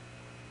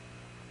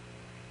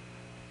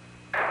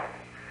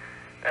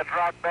 That's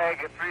rock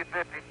bag at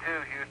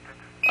 352, Houston.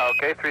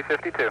 Okay,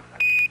 352.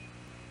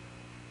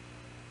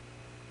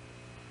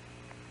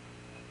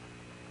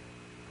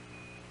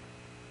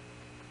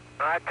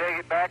 I take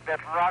it back,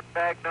 that's rock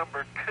bag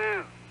number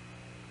 2.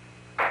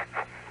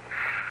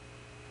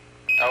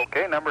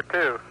 Okay, number 2.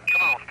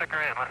 Come on, stick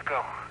her in, let's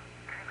go.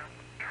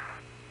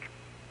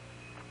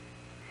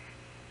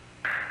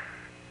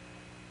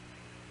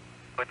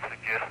 Would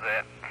suggest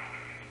that.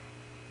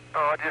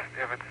 Oh, just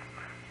if it's...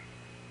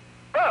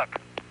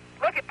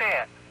 Look at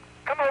that.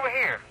 Come over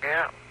here.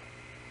 Yeah.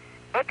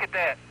 Look at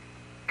that.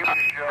 Give me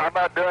a show. How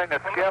about doing a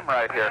skim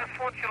right I here? just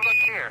want you to look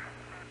here.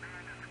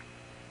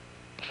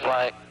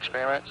 Fly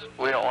experiments.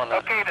 We don't want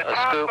a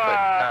top, scoop,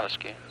 but not a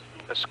skim.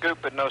 A scoop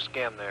but no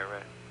skim there,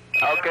 right?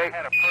 Okay.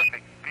 Had a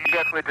perfect view.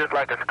 Guess we just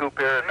like a scoop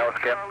here and no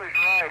skim. Charlie's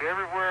right.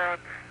 Everywhere on...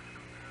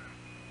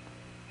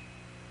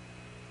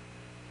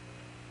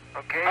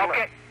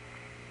 Okay.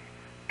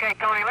 Okay,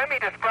 Tony, let me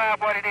describe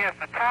what it is.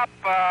 The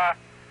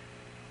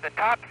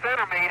top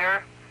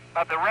centimeter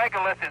of the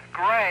regolith is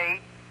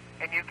gray,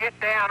 and you get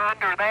down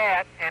under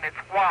that, and it's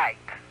white.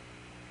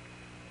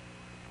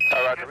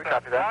 All right, we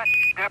copy that.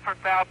 Much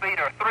different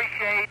albedo. 3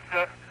 shades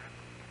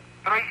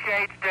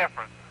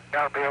different.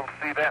 Gotta be able to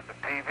see that in the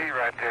TV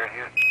right there,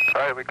 Houston.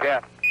 All right, we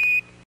can.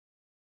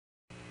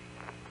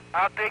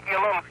 I'll dig you a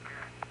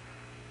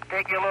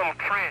little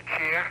trench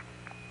here.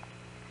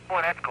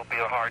 Boy, that's gonna be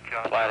a hard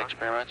job. Flight John.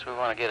 experiments. We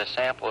want to get a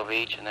sample of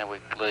each, and then we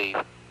leave.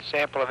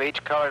 Sample of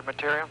each colored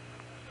material?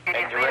 Can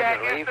you And see you're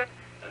that, ready to leave? Houston?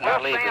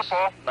 Not We'll leave this.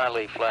 sample Not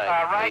leave flag.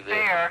 right leave this.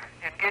 there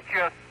and get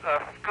you a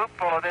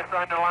scoopful of this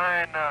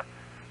underlying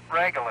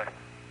regolith.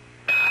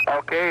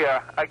 Okay,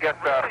 I guess,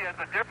 Really, it's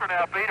a different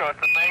albedo. It's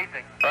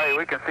amazing. all right,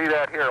 we can see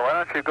that here. Why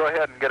don't you go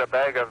ahead and get a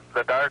bag of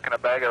the dark and a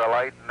bag of the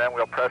light, and then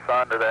we'll press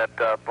on to that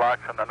block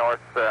from the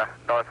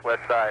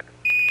northwest side.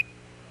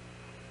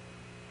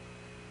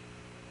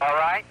 All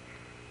right.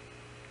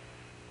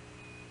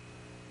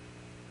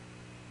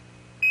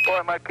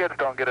 Boy, my kids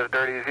don't get as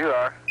dirty as you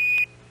are.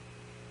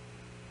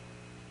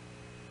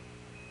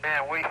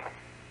 Man,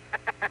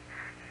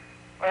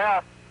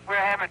 well, we're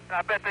having,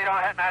 I bet they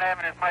not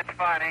having as much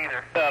fun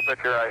either. Yeah, I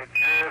bet you're right. It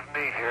sure is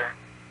me here.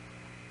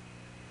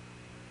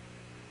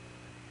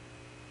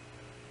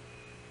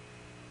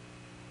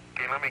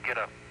 Okay, let me get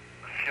a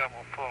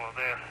shovel full of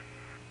this.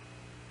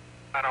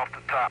 Right off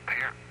the top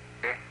here.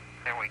 Okay,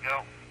 there we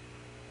go.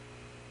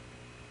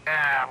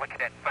 Ah, look at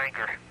that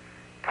finger.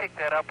 Pick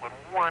that up with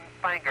one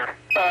finger.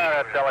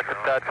 That's delicate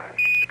touch.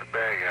 Get the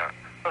bag out.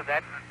 Oh,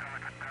 that...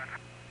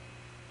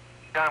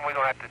 John, we're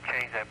going to have to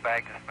change that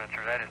bag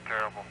dispenser. That is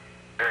terrible.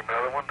 There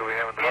another one? Do we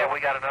have another one? Yeah, we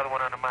got another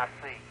one under my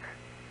seat.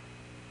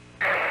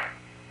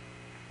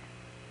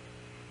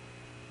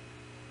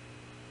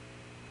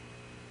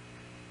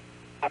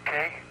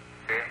 Okay.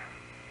 Okay.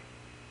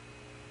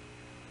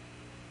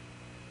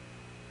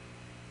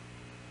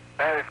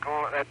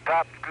 That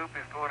top scoop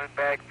is going in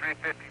bag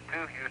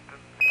 352, Houston.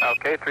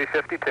 Okay,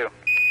 352.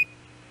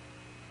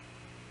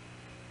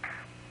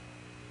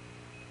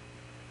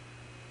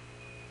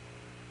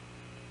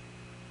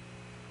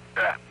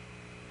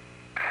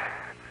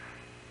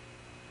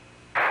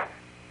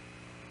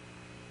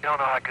 You don't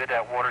know how good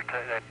that water,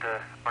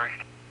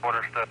 orange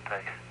water stuff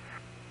tastes.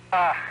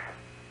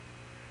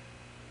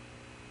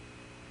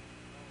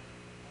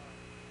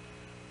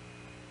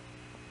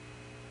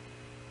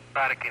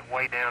 Try to get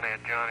way down there,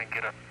 John, and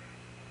get a...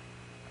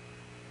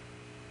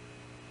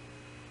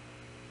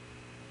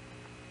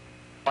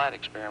 Flight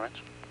experiments.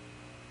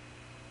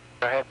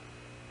 Go ahead.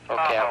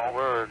 Okay, Uh-oh.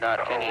 we're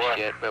not Uh-oh, finished what?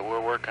 yet, but we're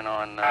working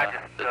on I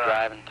just, the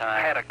driving I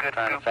time, had a good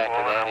trying to scoop factor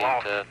full and that I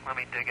lost into it. Let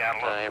me dig out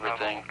a little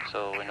everything,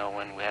 so we know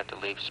when we have to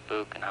leave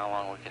Spook and how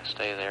long we can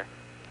stay there.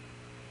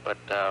 But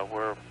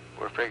we're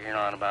figuring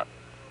on about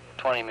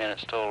 20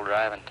 minutes total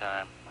driving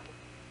time.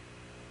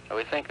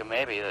 We think that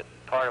maybe that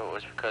part of it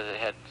was because it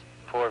had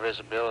poor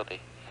visibility,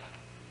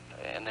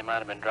 and they might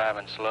have been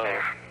driving slow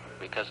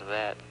because of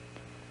that.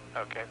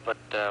 Okay. But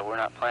we're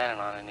not planning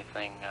on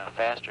anything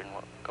faster than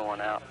going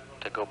out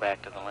to go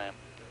back to the limb.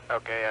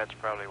 Okay, that's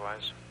probably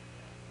wise.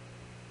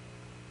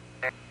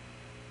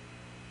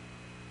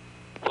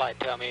 Flight,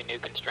 tell me new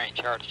constraint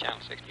charge, channel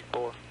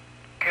 64.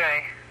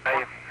 Okay. How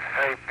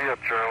you feel,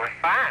 Charlie?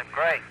 Fine,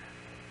 great.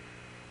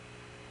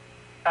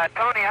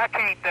 Tony, I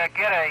can't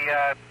get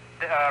a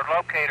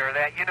locator of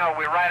that. You know,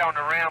 we're right on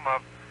the rim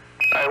of...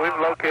 We've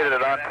located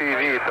it on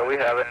TV, so we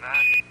have it.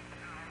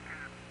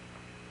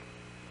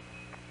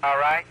 All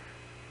right.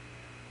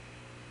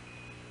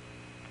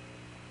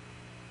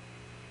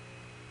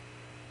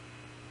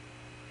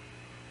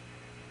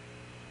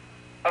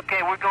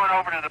 Okay, we're going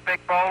over to the big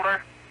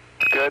boulder.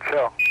 Good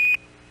show.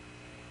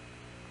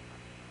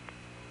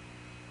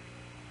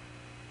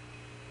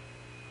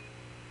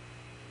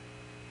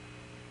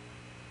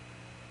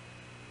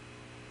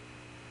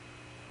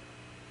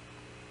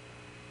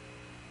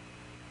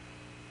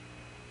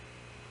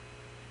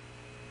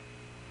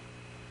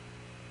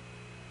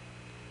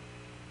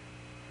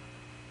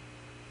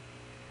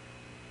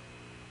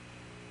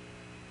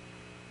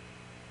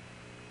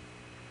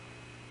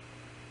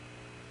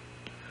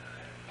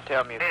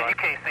 Tell me, Man, you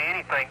can't see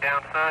anything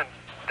down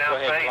Go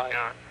ahead, phase, Clyde.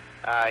 John.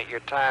 your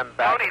time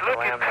back Tony, at the look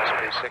at limb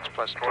must be 6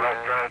 plus 2. What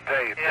I'm trying to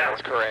tell you. Yeah.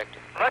 That's correct.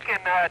 Looking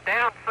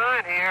down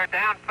sun here,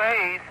 down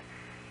phase,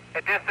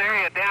 at this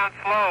area down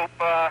slope,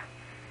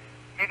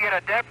 you get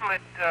a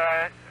definite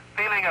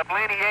feeling of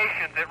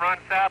lineations that run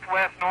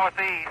southwest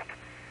northeast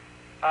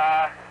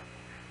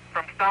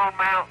from Stone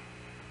Mountain.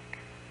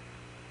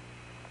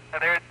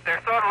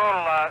 They're sort of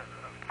little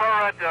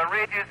furrowed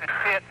ridges and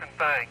pits and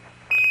things.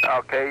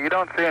 Okay, you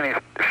don't see any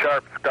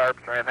sharp scarps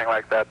or anything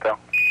like that, though.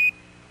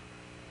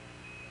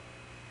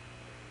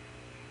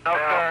 No,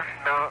 sir.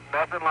 No,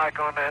 nothing like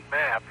on that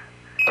map.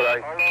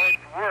 Right. Although it's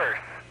worse.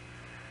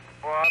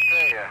 Well, I'll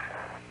tell you.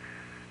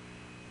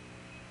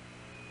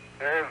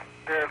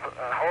 There's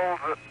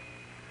holes,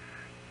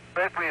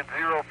 especially in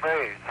zero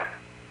phase.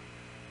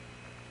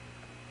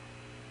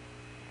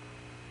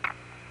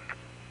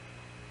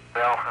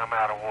 Well, I'm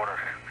out of water.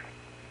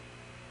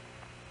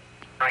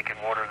 Drinking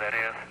water, that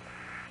is.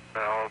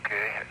 Oh,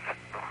 okay.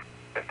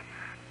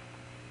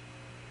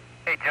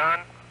 Hey, John,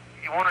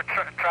 you want to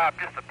try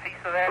just a piece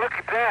of that? Look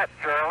at that,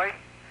 Charlie.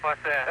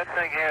 What's that? That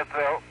thing has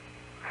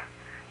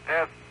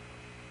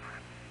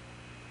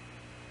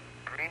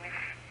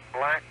greenish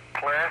black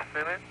clast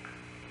in it,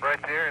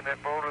 right there in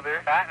that boulder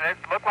there. It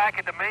looked like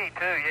it to me,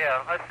 too,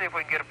 yeah. Let's see if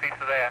we can get a piece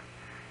of that.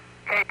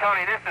 Okay,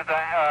 Tony, this is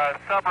a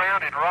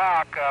sub-rounded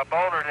rock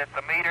boulder that's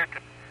a meter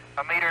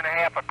and a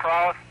half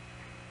across.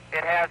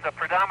 It has a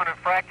predominant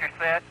fracture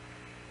set,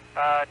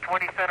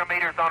 20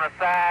 centimeters on a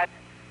side,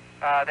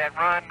 that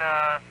run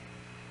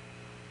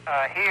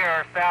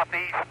here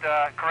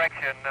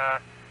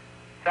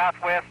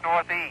southwest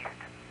northeast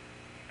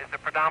is the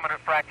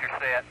predominant fracture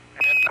set.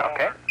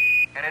 Okay.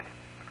 And it's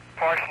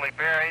partially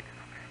buried.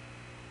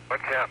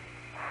 What's up?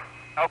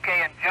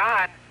 Okay, and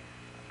John,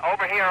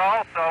 over here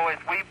also, as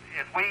we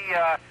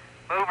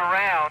move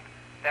around,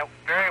 that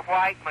very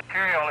white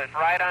material is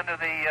right under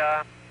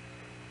the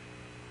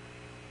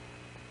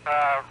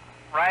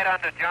right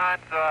under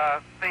John's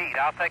feet.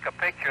 I'll take a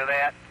picture of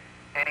that,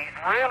 and he's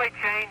really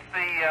changed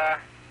the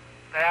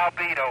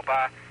albedo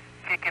by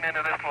kicking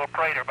into this little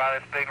crater by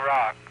this big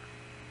rock.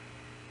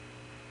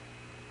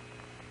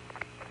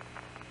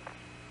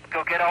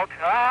 Go get out.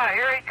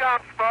 Here he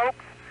comes,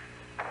 folks.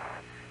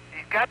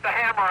 got the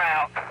hammer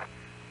out.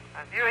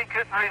 I knew he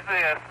couldn't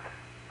resist.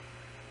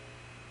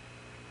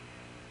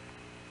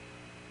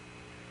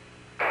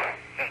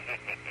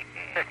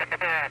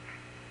 I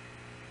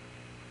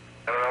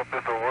don't know if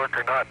this will work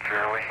or not,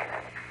 Shirley,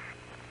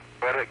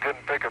 but it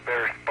couldn't pick a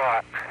better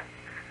spot.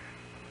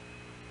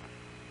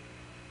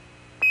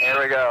 Here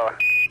we go.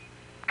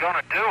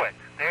 Gonna do it.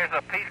 There's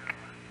a piece.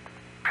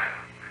 Let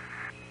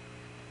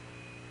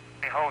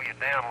me hold you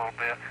down a little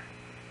bit.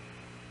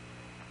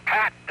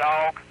 Hot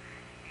dog.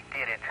 He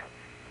did it.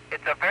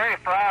 It's a very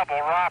friable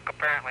rock,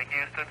 apparently,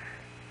 Houston.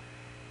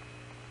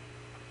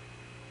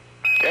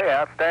 Okay,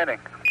 outstanding.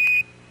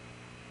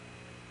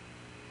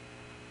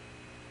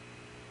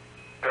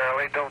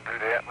 Charlie, don't do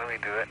that. Let me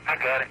do it. I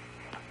got it.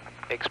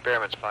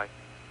 Experiment's fine.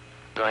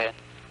 Go ahead.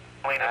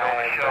 Lean it on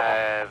the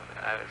shovel.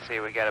 Let's see,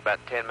 we got about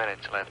 10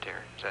 minutes left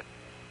here. Is that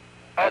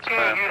That's Okay,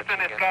 fine.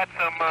 Houston, it's got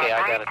some Okay, I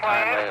got green a time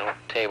class, label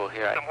table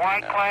here. I some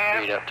white can class,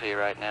 read up to you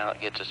right now. It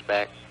gets us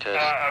back to a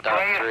stop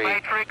grayish 3.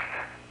 matrix.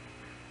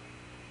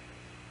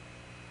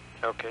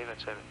 okay?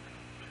 Let's have it.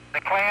 The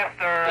class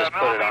are Just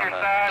put it on millimeter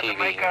the size TV and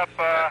make here. up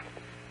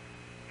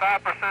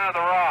 5% of the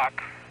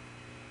rock.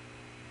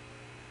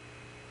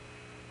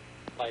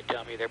 Light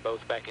tell me they're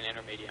both back in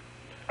intermediate.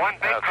 One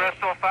big Okay.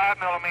 crystal, 5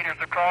 millimeters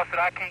across it.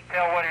 I can't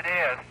tell what it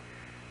is,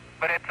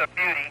 but it's a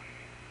beauty.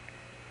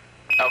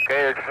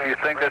 Okay, you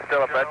think that's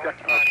still a breccia?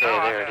 Okay,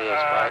 there it is,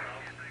 Mike.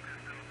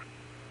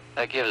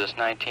 That gives us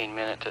 19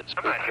 minutes at I'm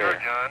spook not sure,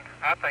 here. John.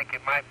 I think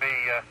it might be,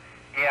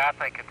 yeah, I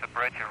think it's a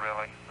breccia,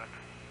 really. But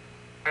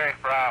very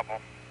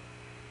friable.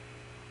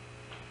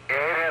 Yeah,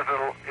 it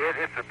has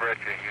it's a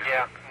breccia here.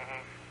 Yeah.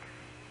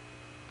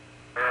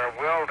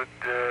 Welded,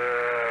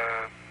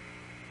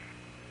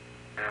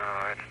 no,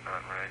 that's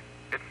not right.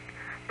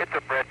 It's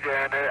a breccia,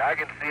 and I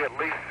can see at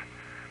least,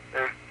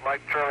 there's,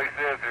 like Charlie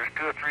says, there's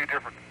 2 or 3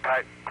 different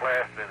type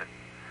class in it.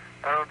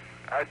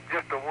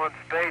 Just a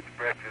one-stage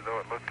breccia, though,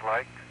 it looks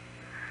like.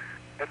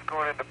 It's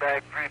going into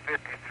bag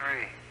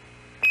 353.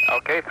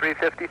 Okay,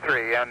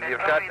 353, and you've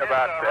got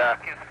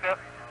about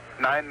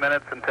 9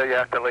 minutes until you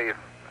have to leave.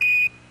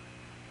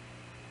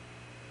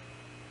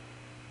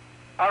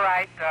 All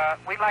right,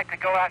 we'd like to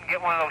go out and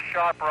get one of those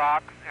sharp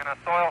rocks and a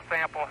soil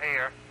sample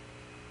here.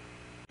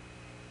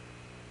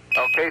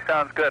 Okay,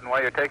 sounds good. And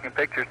while you're taking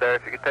pictures there,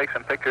 if you could take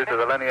some pictures of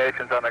the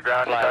lineations on the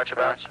ground you talked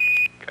about.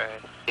 Go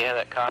ahead. Do you have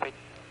that copied?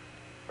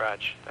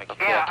 Raj, thank you.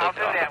 Okay, Yeah, I'll I'll take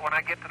do it off. that when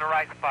I get to the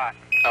right spot.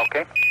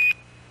 Okay.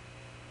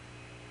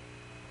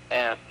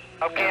 And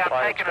Okay,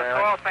 I'm taking a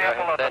soil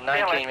sample of the that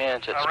 19 fillet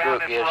minutes at around spook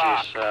this gives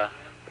rock. us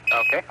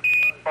Okay.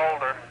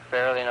 Boulder.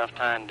 barely enough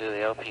time to do the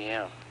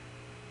LPM.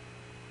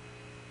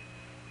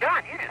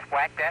 John, you just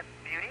whacked that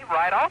beauty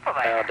right off of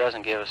Well, there. it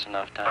doesn't give us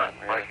enough time,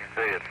 really. Like you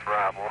say, it's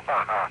friable.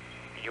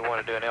 You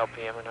want to do an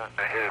LPM or not?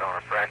 I hit it on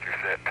a fracture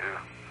set, too.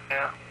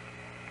 Yeah.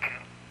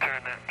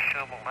 Turn that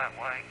shovel that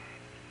way.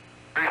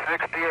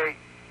 368.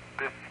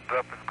 This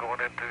stuff is going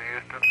into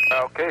Houston.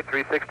 Okay,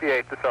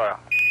 368, the soil.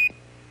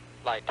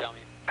 Light tell me.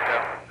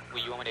 Will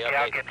you want me to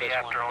Yeah, I'll update get the the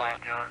fish one after on flat?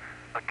 that, John.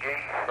 Okay.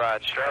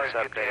 Raj, Charlie's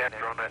let's get the update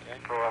answer on that Okay.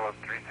 soil of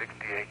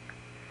 368.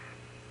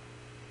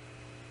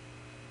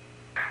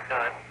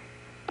 Done.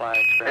 Flying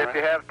If experiment.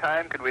 you have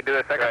time, could we do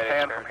a second Right,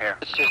 pan sure. from here?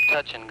 It's just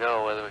touch and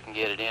go whether we can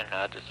get it in or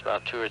not. It's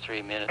about 2 or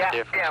 3 minutes Yeah,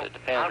 difference. yeah. It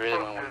depends I'm really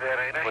supposed when to do that,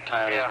 ain't I? what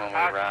time it is Yeah, when we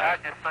I arrive.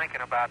 was just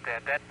thinking about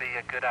that. That'd be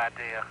a good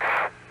idea.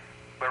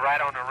 We're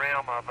right on the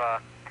rim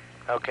of,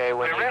 Okay,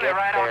 when we're you really get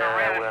right on the there,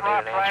 rim. we'll It's need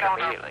right, an right answer on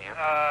the, immediately.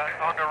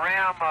 Huh? on the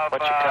rim of,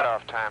 What's your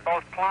cutoff time?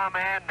 both plum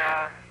and,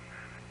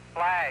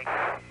 flag.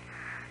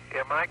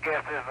 Yeah, my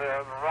guess is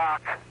the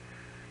rock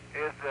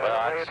is Well,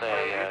 I'd laid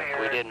say in if here.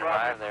 we It's didn't probably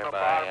arrive from there the by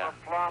bottom of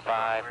Plum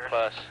 5 somewhere,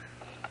 plus,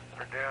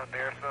 or down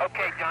there somewhere.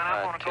 Okay, John,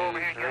 I'm going to go over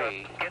 2, here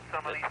and 3, get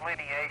some of these we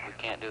lineations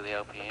can't do the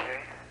LPM.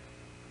 Okay.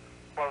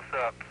 close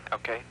up.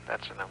 Okay,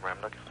 that's the number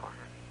I'm looking for.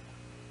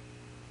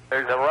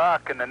 There's a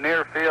rock in the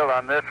near field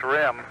on this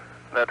rim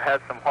that has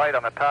some white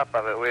on the top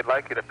of it. We'd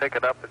like you to pick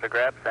it up as a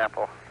grab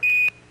sample.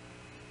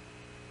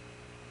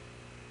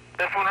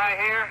 This one right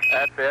here?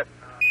 That's it.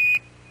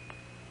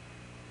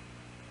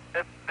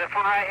 This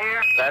one right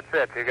here? That's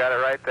it. You got it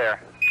right there.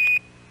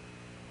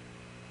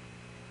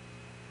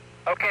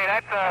 Okay,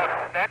 that's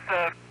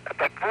a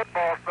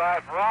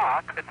football-sized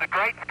rock. it's a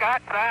great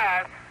Scott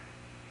size.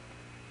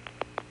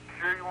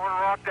 Sure you want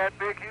to rock that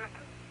big, Houston?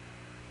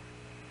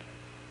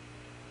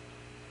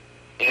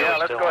 Yeah, we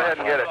let's still go want ahead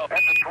and get it. one.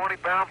 That's a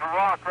 20-pound of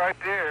rock right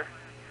there.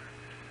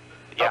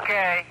 Yeah.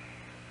 Okay.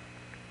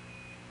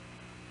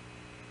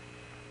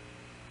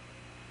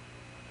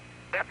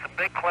 That's a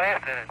big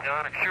class in it,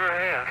 John. It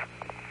sure is.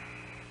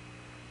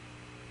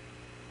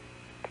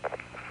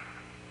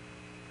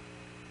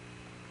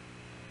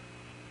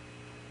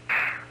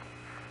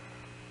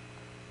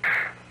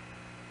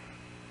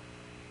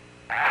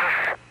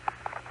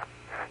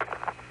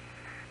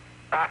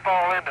 I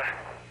fall into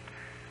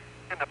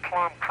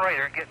Plum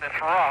Crater getting this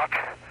rock.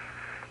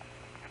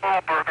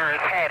 Wahlberger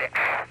has had it.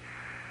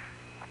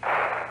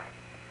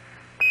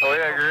 Oh,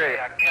 yeah, great. Okay,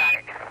 I got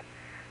it.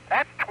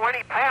 That's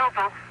 20 pounds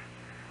of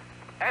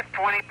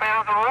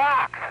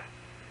rock.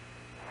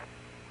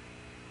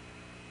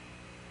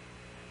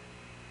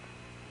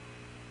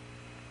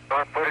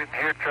 Want to put it in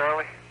here,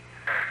 Charlie?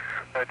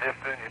 Just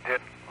then you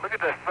didn't. Look at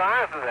the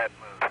size of that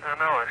moon. I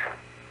know it.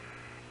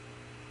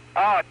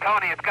 Oh,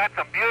 Tony, it's got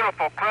some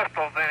beautiful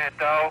crystals in it,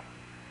 though.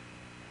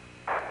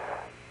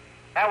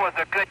 That was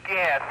a good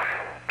guess.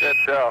 Good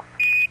job.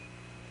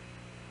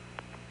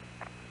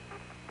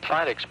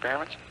 Flight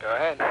experiments? Go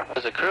ahead.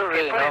 Does the crew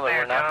really put know it that there,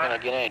 we're not John. going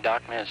to get any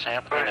documented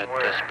sampling at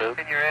Spook?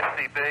 In your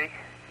SCB.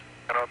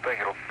 I don't think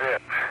it'll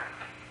fit.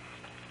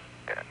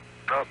 Yeah,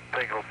 I don't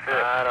think it'll fit.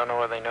 I don't know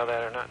whether they know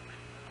that or not.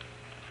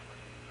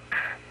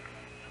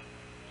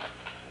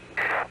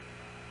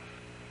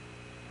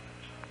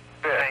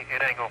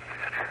 It ain't gonna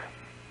fit.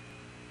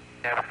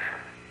 Yeah.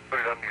 Put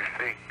it under your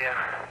seat.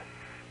 Yeah.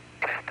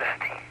 It's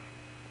dusty.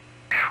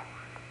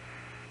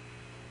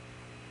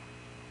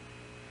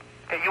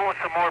 Hey, you want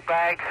some more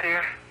bags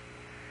here?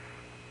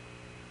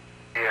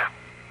 Yeah.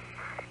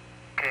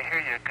 Okay,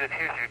 here's your good.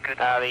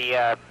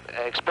 The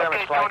experiment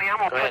Okay, flight. Tony, I'm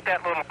gonna Go put ahead.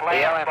 that little The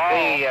glass ball.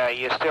 LMP,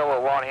 you still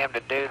will want him to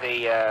do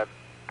the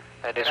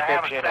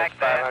description of stacked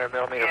that. 500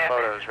 millimeter Yeah.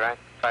 photos, right?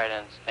 Right,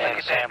 and at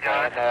that, sampling.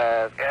 John. And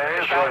Yeah, a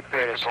it's short all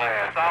period of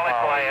glass. time. Solid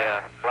Oh, glass.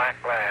 yeah. Black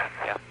glass.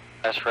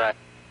 That's right.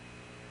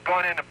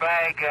 Going in the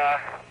bag,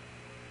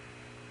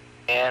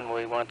 And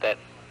we want that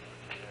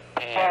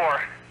pan.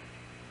 4.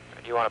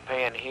 Do you want a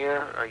pan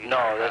here, or you?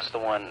 No, that's the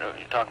one you're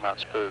talking about,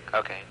 Spook.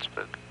 Okay, it's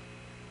Spook.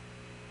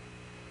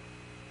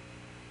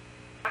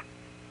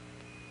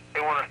 They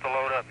want us to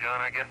load up,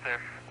 John. I guess I'm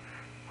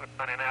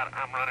running out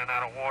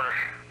of water.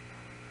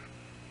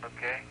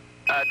 Okay.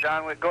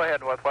 John, go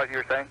ahead with what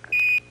you're saying.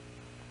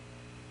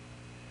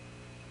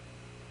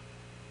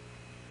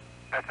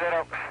 I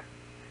said,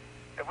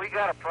 if we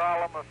got a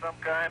problem of some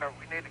kind, or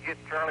we need to get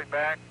Charlie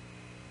back?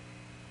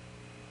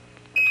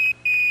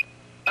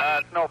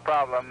 It's no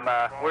problem.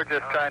 We're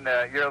just trying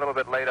to. You're a little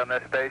bit late on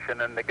this station,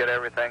 and to get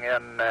everything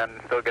in and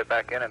still get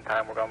back in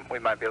time, we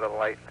might be a little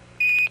late.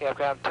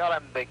 Okay, tell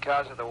him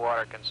because of the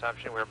water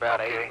consumption, we're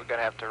about Okay. we're going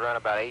to have to run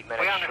about 8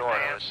 minutes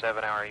short of a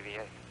 7-hour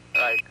EVA.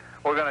 Right.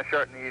 We're going to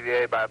shorten the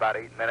EVA by about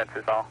 8 minutes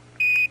is all.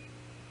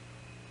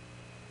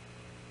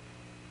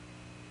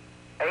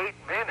 8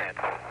 minutes?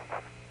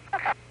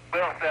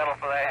 We'll settle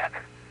for that.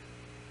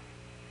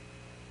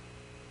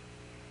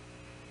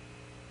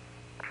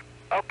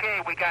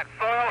 Okay, we got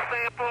soil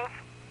samples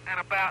and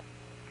that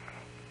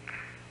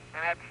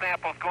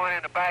sample's going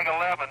into bag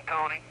 11,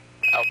 Tony.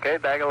 Okay,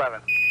 bag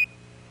 11.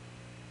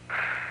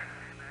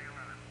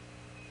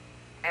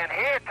 And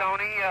here,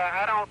 Tony,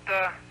 I don't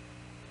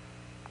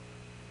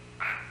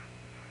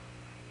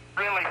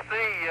really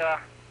see.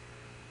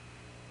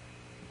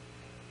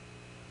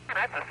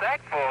 That's a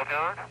sack full,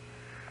 John.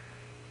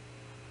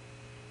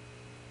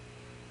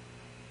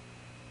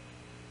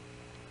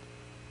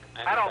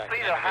 I don't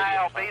see the high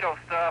albedo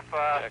stuff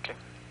Okay.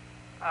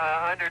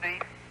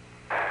 underneath.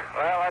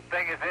 Well, that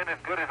thing is in as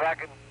good as I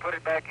can put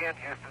it back in,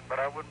 Houston, but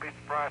I wouldn't be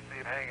surprised to see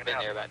it hanging Been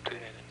out. there about 2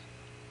 minutes.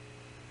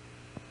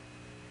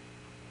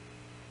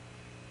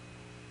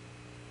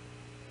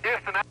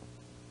 Houston, I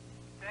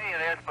tell you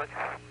this, but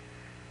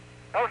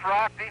those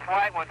rocks, these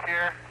white ones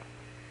here,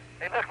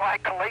 they look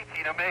like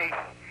caliche to me.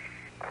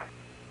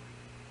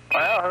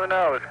 Well, who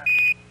knows?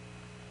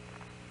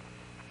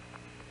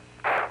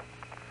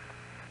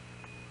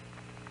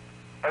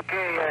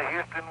 Okay,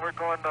 Houston, we're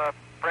going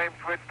frame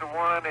switch to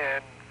 1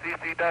 and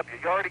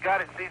CCW. You already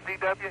got it,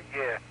 CCW?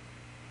 Yeah.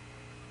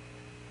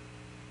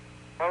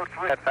 Mode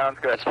switch. That sounds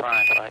good. That's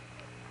fine, right?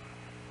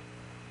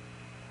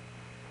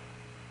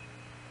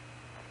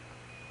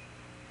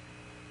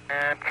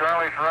 And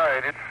Charlie's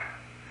right. It's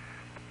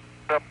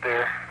up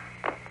there.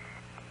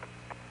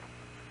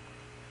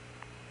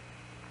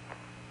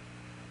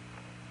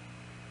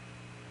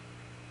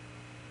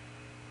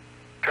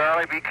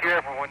 Charlie, be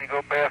careful when you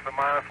go past the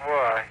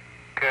 -Y.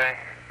 Okay.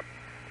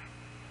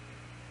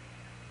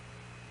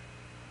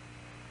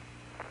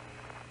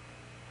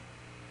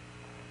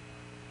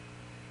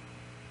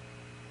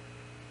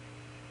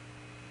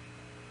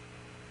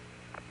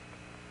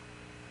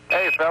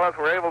 Hey, fellas,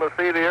 we're able to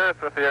see the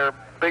Earth with your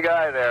big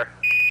eye there.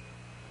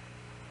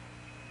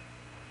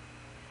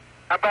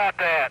 How about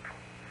that?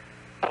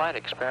 Flight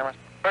experiment.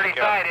 Pretty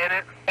tight, isn't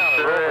it? Yeah, the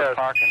Sure rover is.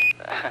 parking.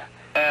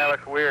 Yeah, it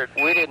looks weird.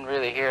 We didn't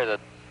really hear the.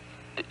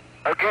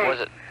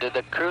 Okay. Did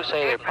the crew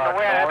say they The parked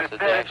way I north, or did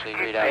they understood it, actually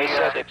read they out? He the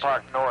said they message?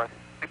 parked north.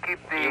 To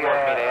keep the, You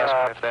want me to ask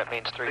him if that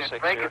means if 360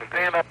 they can degrees?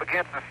 stand up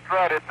against the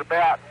strut, it's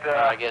about,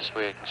 I guess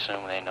we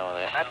assume they know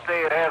that. I'd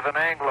say it has an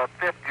angle of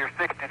 50 or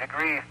 60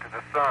 degrees to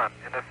the sun.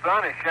 And the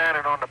sun is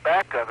shining on the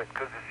back of it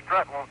because the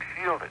strut won't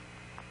shield it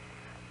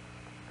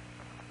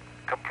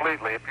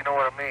completely, if you know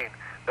what I mean.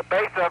 The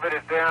base of it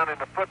is down in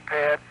the foot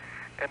pad,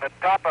 and the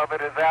top of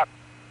it is out,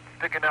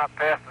 sticking out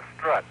past the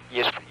strut.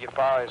 You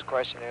follow his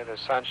question there? The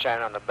sun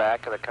shining on the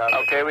back of the cover,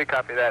 Okay, we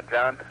copy that,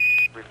 John.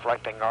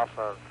 reflecting off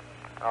the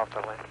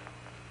lens.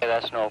 Yeah,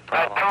 that's no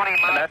problem. Tony,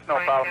 And that's no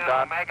problem,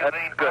 Don. Magazine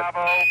That's good.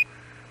 Bravo.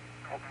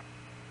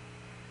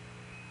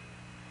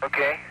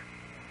 Okay.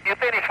 You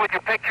finished with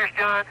your pictures,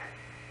 John?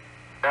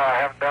 No, I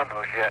haven't done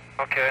those yet.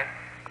 Okay.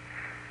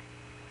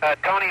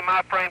 Tony,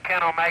 my frame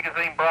count on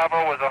Magazine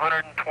Bravo was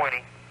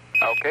 120.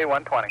 Okay,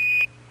 120.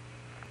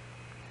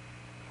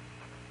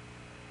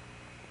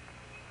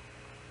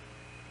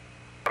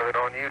 Put it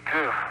on you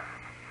too.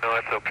 No,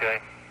 that's okay.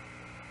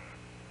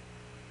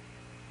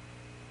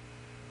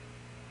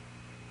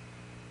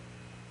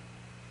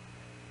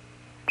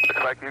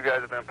 Looks like you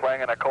guys have been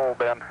playing in a coal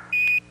bin.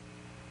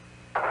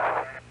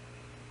 Yeah,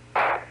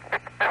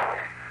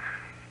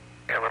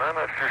 but I'm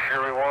not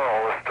sure we want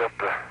all this stuff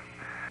to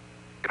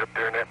get up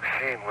there in that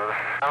machine with us.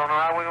 I don't know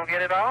how we're going to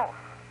get it all.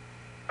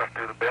 Let's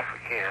do the best we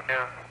can.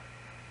 Yeah.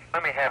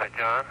 Let me have it,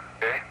 John.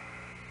 Okay?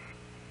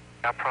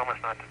 I promise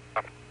not to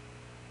stop.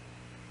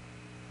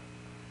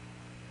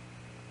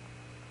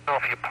 I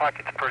don't know if your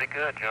pocket's pretty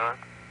good, John.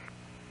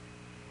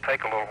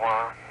 Take a little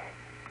while.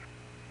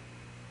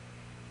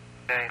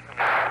 Okay,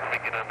 let me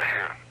get under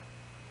here.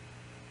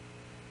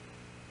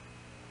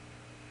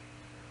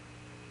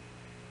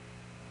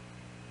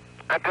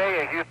 I tell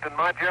you, Houston,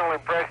 my general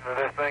impression of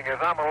this thing is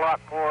I'm a lot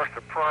more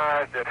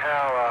surprised at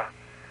how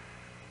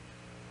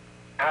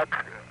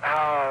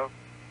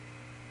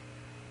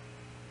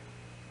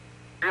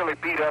really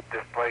beat up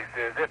this place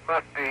is. It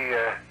must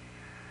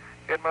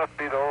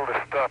be the oldest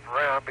stuff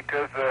around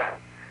because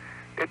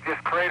it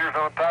just craters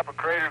on top of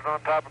craters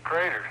on top of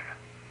craters.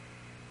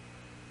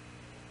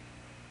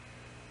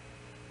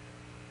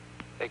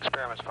 The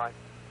experiment's fine.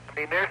 I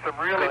mean, there's some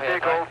really Go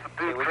ahead, big old Mike.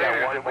 subdued We got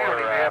craters one that we don't more,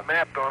 even have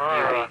mapped on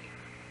our UV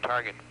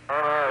target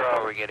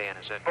before we get in,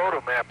 is it?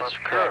 photo map. I'm That's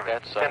sure. correct.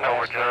 That's the Send over,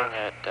 last John.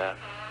 thing that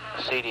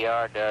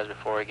CDR does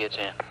before he gets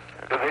in.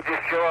 So they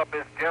just show up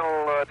as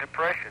gentle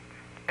depressions.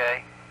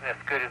 Okay, that's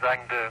as good as I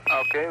can do.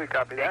 Okay, we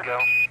copy There that. you go.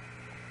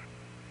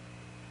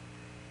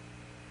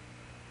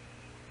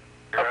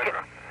 Okay.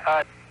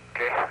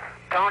 Okay.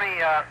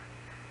 Tony,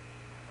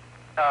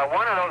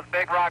 one of those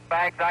big rock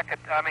bags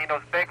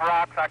those big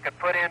rocks I could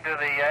put into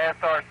the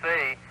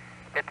SRC.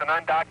 It's an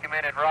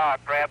undocumented rock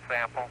grab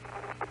sample.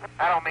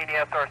 I don't mean the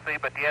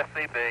SRC, but the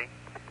SCB.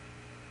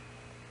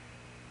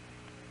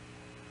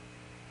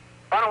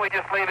 Why don't we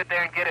just leave it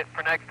there and get it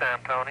for next time,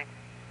 Tony?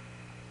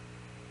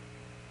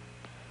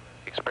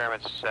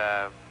 Experiments,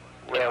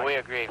 Yeah, we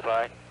agree,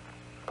 Clyde.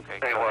 okay.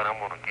 Tell you what, I'm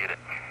going to get it.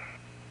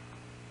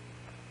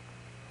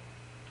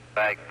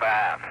 Bag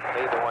 5.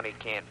 Leave the one he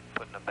can't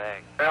put in a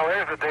bag. Well,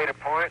 there's a data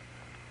point.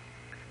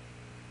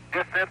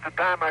 Just since the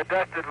time I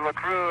dusted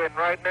LaCrue, and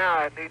right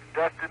now it needs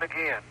dusting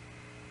again.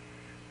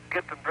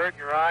 Get some dirt in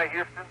your eye,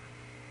 Houston.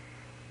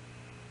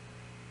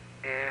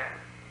 Yeah.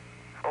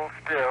 Hold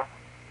still.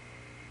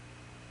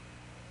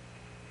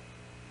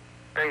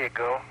 There you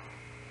go.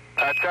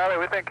 Charlie,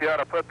 we think you ought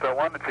to put the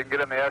one that you can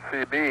get in the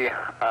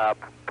SCB,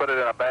 put it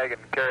in a bag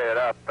and carry it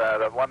up.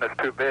 The one that's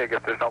too big,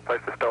 if there's no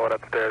place to stow it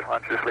upstairs, why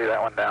don't you just leave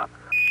that one down?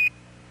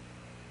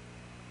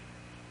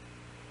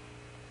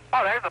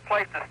 Oh, there's a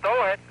place to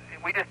store it.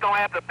 We just don't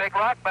have the big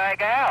rock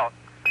bag out.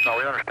 No,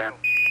 we understand.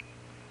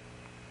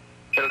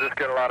 It'll just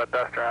get a lot of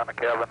dust around the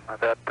cabin with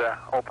that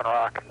open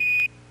rock.